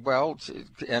clairvoyant.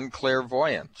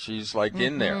 She's like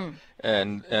in there,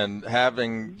 and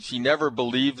she never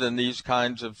believed in these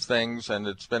kinds of things, and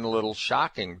it's been a little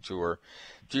shocking to her.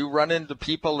 Do you run into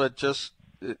people that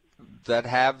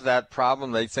have that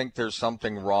problem? They think there's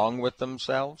something wrong with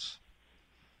themselves?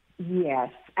 Yes,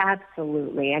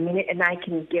 absolutely. I mean, and I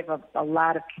can give a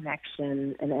lot of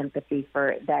connection and empathy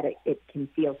for that. It can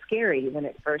feel scary when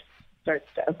it first starts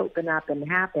to open up and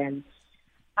happen.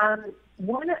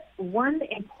 One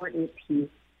important piece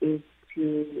is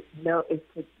to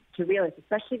realize,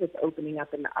 especially this opening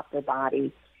up in the upper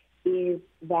body, is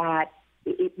that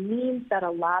it means that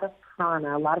a lot of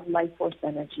prana, a lot of life force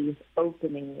energy is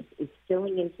opening, is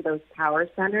filling into those power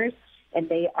centers, and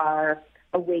they are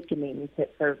awakening,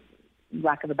 for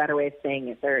lack of a better way of saying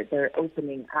it. They're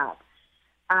opening up.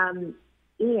 And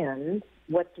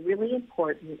what's really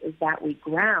important is that we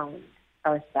ground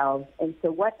ourselves. And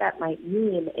so what that might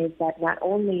mean is that not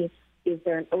only is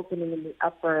there an opening in the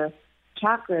upper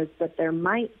chakras, but there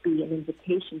might be an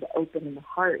invitation to open in the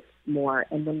heart more.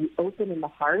 And when we open in the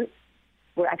heart,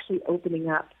 we're actually opening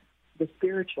up the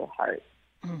spiritual heart.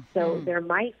 Mm-hmm. So there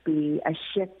might be a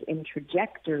shift in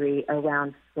trajectory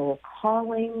around soul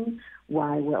calling.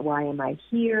 Why am I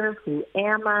here? Who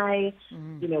am I?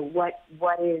 Mm-hmm. What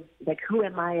is, like, who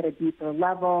am I at a deeper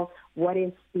level? What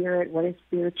is spirit? What is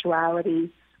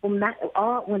spirituality? When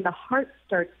the heart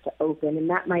starts to open, and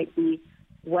that might be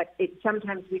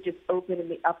sometimes we just open in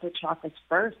the upper chakras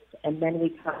first, and then we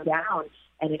come down,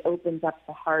 and it opens up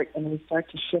the heart, and we start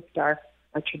to shift our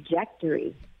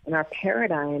trajectory and our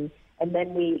paradigm, and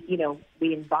then we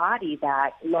embody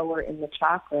that lower in the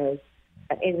chakras,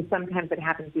 And sometimes it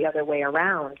happens the other way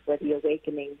around, where the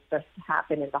awakening starts to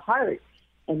happen in the heart,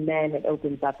 and then it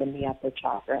opens up in the upper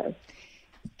chakras.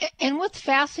 And what's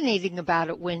fascinating about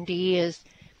it, Wendy,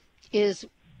 is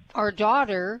our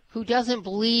daughter, who doesn't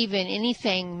believe in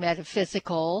anything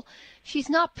metaphysical. She's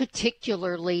not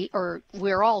particularly, or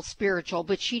we're all spiritual,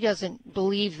 but she doesn't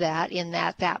believe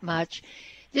that much.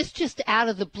 This just out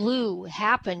of the blue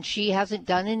happened. She hasn't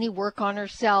done any work on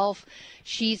herself.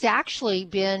 She's actually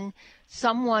been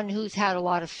someone who's had a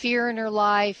lot of fear in her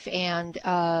life and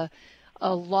a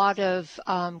lot of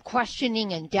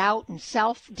questioning and doubt and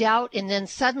self-doubt. And then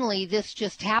suddenly this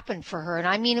just happened for her. And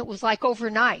I mean, it was like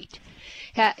overnight.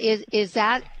 Is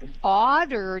that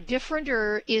odd or different,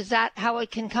 or is that how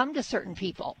it can come to certain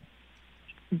people?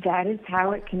 That is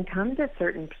how it can come to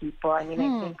certain people. I mean,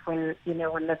 I think when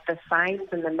the signs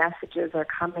and the messages are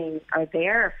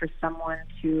there for someone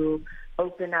to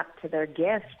open up to their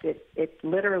gift, it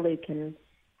literally can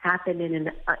happen in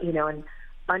an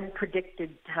unpredicted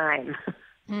time.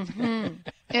 Mm-hmm.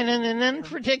 And in an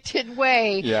unpredicted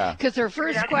way. Yeah. Because her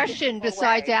first question,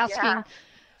 besides asking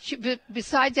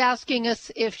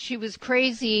us if she was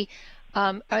crazy,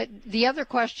 the other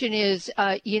question is,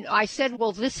 I said,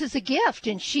 well, this is a gift.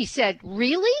 And she said,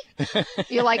 really?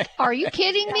 You're like, are you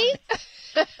kidding me?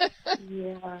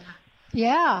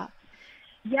 Yeah.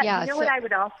 Yeah. What I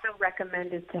would also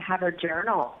recommend is to have her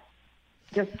journal.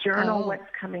 Just journal what's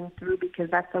coming through, because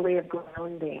that's a way of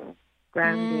grounding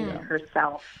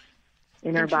herself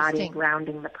in her body,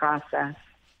 grounding the process.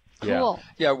 Cool.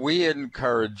 Yeah, we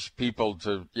encourage people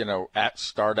to,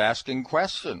 start asking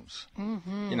questions.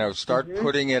 Mm-hmm. Start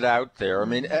putting it out there. I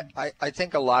mean, I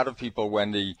think a lot of people,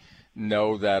 Wendy,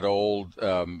 know that old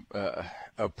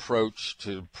approach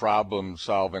to problem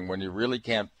solving when you really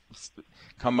can't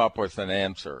come up with an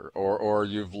answer, or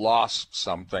you've lost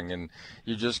something and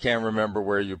you just can't remember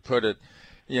where you put it.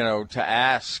 To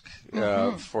ask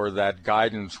for that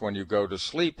guidance when you go to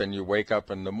sleep and you wake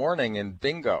up in the morning and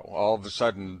bingo, all of a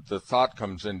sudden the thought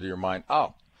comes into your mind,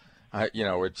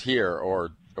 it's here,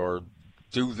 or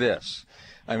do this.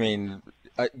 I mean,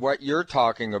 what you're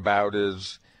talking about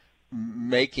is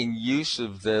making use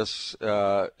of this,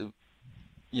 in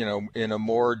a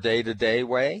more day-to-day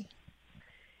way.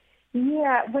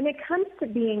 Yeah, when it comes to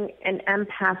being an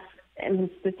empath, and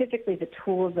specifically the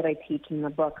tools that I teach in the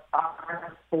book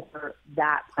are for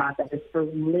that process, for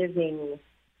living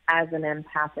as an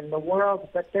empath in the world.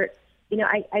 But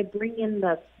I bring in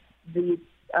the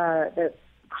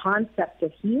concept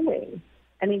of healing.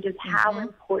 I mean, just how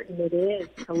important it is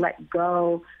to let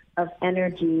go of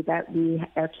energy that we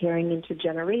are carrying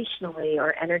intergenerationally,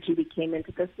 or energy we came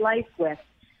into this life with,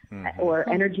 or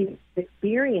energy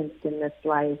experienced in this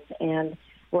life, and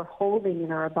we're holding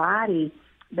in our body.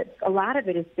 But a lot of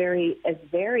it is very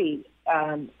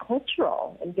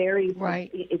cultural and very,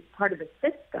 it's part of the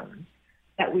system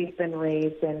that we've been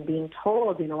raised in, being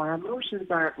told, our emotions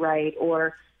aren't right,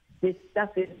 or this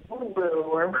stuff is woo-woo,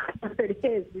 or whatever it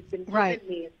is. We've been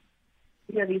given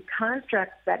these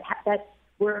constructs that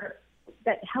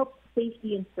helped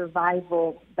safety and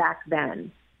survival back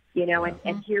then,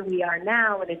 and here we are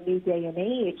now in a new day and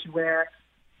age where,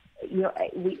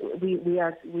 we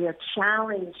are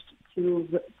challenged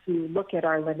to look at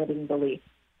our limiting beliefs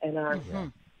and our,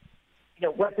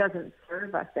 what doesn't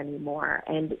serve us anymore,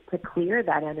 and to clear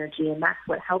that energy. And that's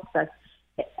what helps us,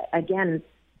 again,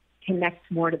 connect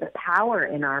more to the power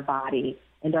in our body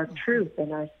and our truth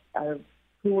and our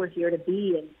who we're here to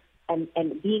be. And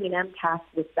being an empath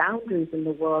with boundaries in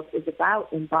the world is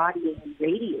about embodying and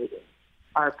radiating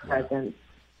our presence.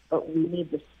 But we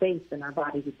need the space in our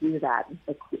body to do that. And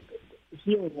so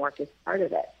healing work is part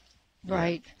of it.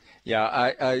 Right.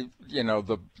 Yeah,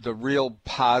 the real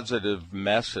positive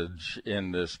message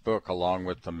in this book, along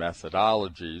with the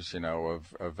methodologies,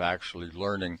 of actually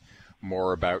learning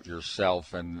more about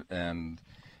yourself and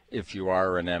if you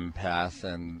are an empath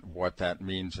and what that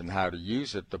means and how to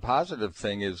use it. The positive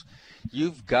thing is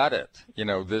you've got it.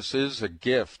 This is a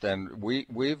gift, and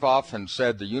we've often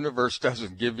said the universe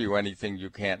doesn't give you anything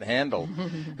you can't handle.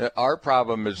 Our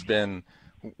problem has been,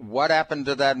 what happened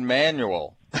to that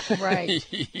manual? Right.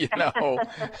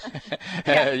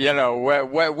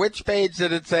 Which page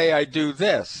did it say I do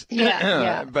this?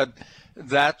 Yeah. But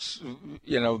that's,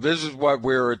 this is what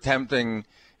we're attempting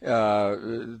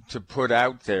to put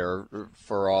out there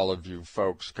for all of you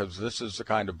folks, because this is the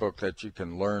kind of book that you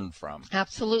can learn from.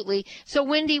 Absolutely. So,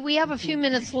 Wendy, we have a few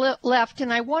minutes left,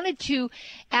 and I wanted to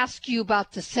ask you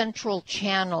about the central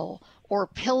channel, or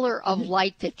pillar of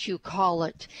light that you call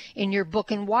it in your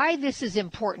book, and why this is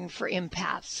important for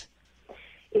empaths.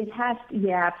 It has,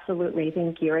 yeah, absolutely.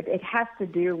 Thank you. It has to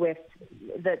do with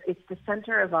it's the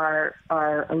center of our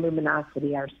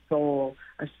luminosity, our soul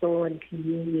in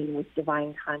communion with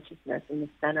divine consciousness in the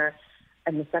center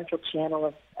and the central channel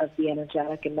of the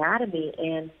energetic anatomy.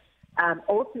 And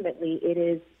ultimately, it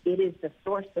is the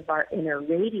source of our inner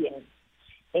radiance.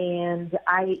 And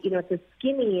it's a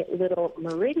skinny little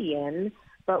meridian,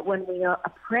 but when we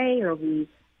pray or we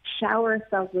shower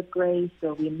ourselves with grace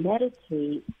or we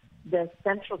meditate, the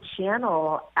central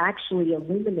channel actually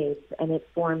illuminates, and it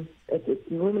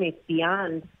illuminates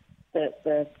beyond the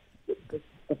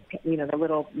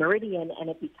little meridian,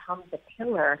 and it becomes a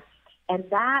pillar. And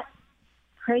that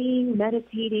praying,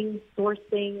 meditating,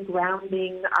 sourcing,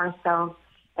 grounding ourselves,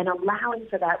 and allowing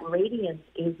for that radiance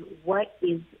is what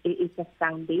is the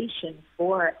foundation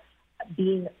for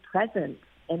being present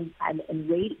and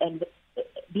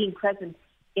being present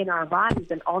in our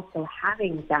bodies, and also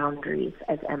having boundaries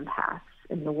as empaths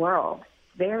in the world.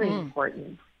 Very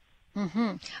important.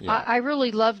 Mm-hmm. Yeah. I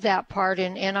really love that part,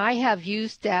 and I have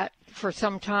used that for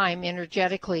some time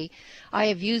energetically. I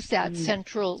have used that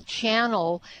central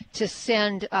channel to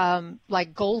send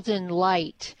like golden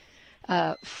light,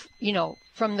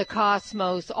 from the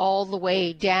cosmos all the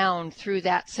way down through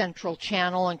that central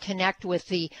channel, and connect with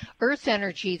the earth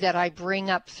energy that I bring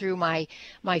up through my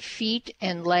feet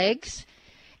and legs,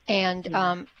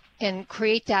 and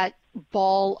create that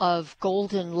ball of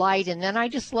golden light, and then I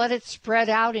just let it spread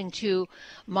out into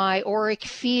my auric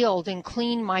field and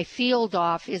clean my field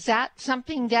off. Is that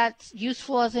something that's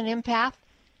useful as an empath?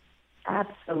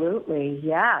 Absolutely,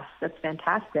 yes. That's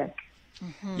fantastic.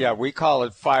 Mm-hmm. Yeah, we call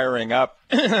it firing up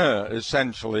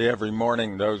essentially every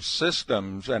morning, those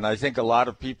systems. And I think a lot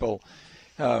of people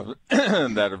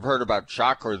that have heard about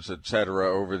chakras, et cetera,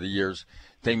 over the years,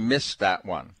 they missed that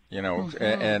one,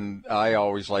 and I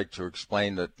always like to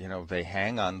explain that, they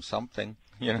hang on something,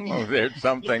 there's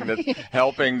something that's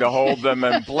helping to hold them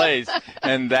in place.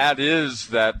 And that is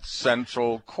that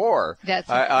central core.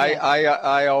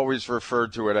 I always refer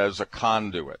to it as a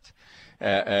conduit.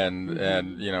 And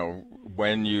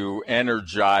when you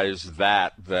energize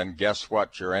that, then guess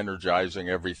what? You're energizing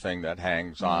everything that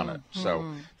hangs on it.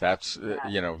 So that's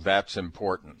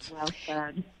important. Well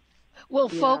said. Well,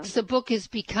 folks, the book is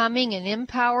Becoming an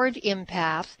Empowered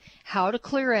Empath, How to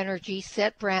Clear Energy,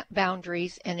 Set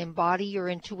Boundaries, and Embody Your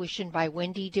Intuition by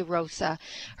Wendy DeRosa.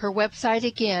 Her website,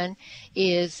 again,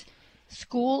 is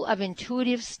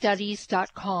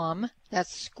schoolofintuitivestudies.com.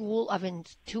 That's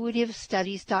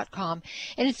schoolofintuitivestudies.com.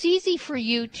 And it's easy for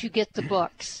you to get the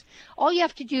books. All you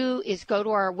have to do is go to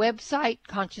our website,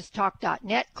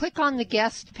 conscioustalk.net, click on the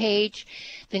guest page.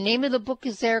 The name of the book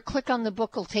is there. Click on the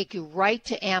book. It'll take you right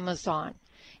to Amazon,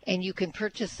 and you can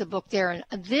purchase the book there. And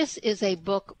this is a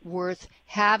book worth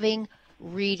having,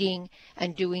 reading,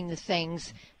 and doing the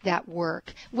things that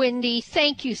work. Wendy,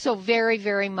 thank you so very,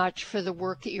 very much for the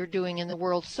work that you're doing in the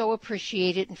world. So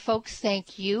appreciate it. And folks,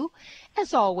 thank you.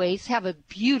 As always, have a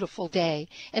beautiful day,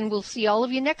 and we'll see all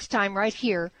of you next time right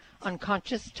here on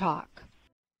Conscious Talk.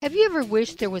 Have you ever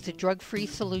wished there was a drug-free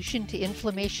solution to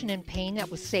inflammation and pain that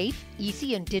was safe,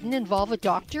 easy, and didn't involve a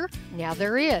doctor? Now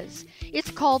there is. It's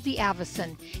called the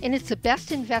Avicen, and it's the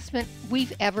best investment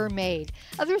we've ever made.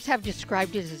 Others have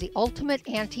described it as the ultimate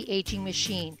anti-aging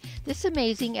machine. This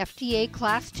amazing FDA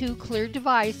Class II cleared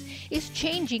device is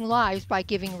changing lives by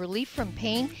giving relief from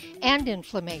pain and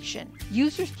inflammation.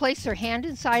 Users place their hand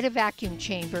inside a vacuum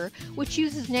chamber, which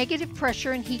uses negative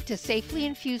pressure and heat to safely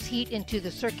infuse heat into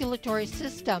the circulatory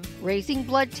system, raising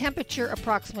blood temperature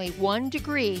approximately 1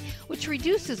 degree, which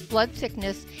reduces blood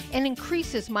thickness and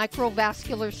increases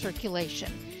microvascular circulation.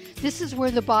 This is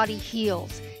where the body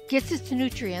heals, gets its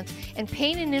nutrients, and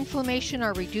pain and inflammation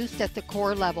are reduced at the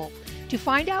core level. To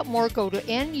find out more, go to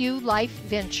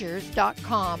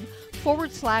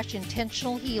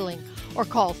nulifeventures.com/intentional healing or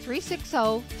call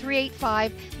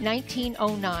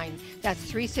 360-385-1909.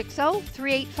 That's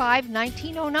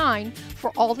 360-385-1909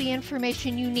 for all the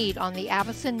information you need on the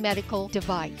Avicen medical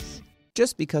device.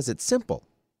 Just because it's simple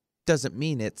doesn't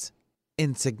mean it's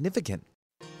insignificant.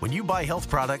 When you buy health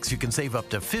products, you can save up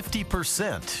to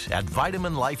 50% at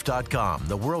vitaminlife.com,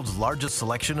 the world's largest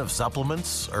selection of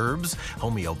supplements, herbs,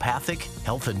 homeopathic,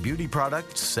 health and beauty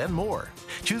products, and more.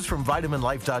 Choose from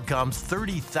vitaminlife.com's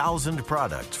 30,000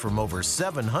 products from over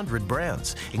 700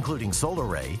 brands, including Solar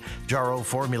Ray, Jarrow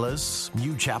Formulas,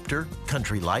 New Chapter,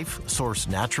 Country Life, Source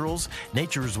Naturals,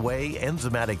 Nature's Way,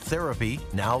 Enzymatic Therapy,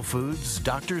 Now Foods,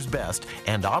 Doctor's Best,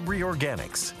 and Aubrey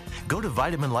Organics. Go to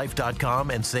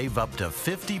vitaminlife.com and save up to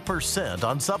 50%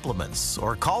 on supplements,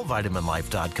 or call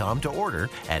vitaminlife.com to order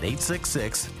at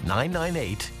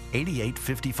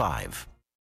 866-998-8855.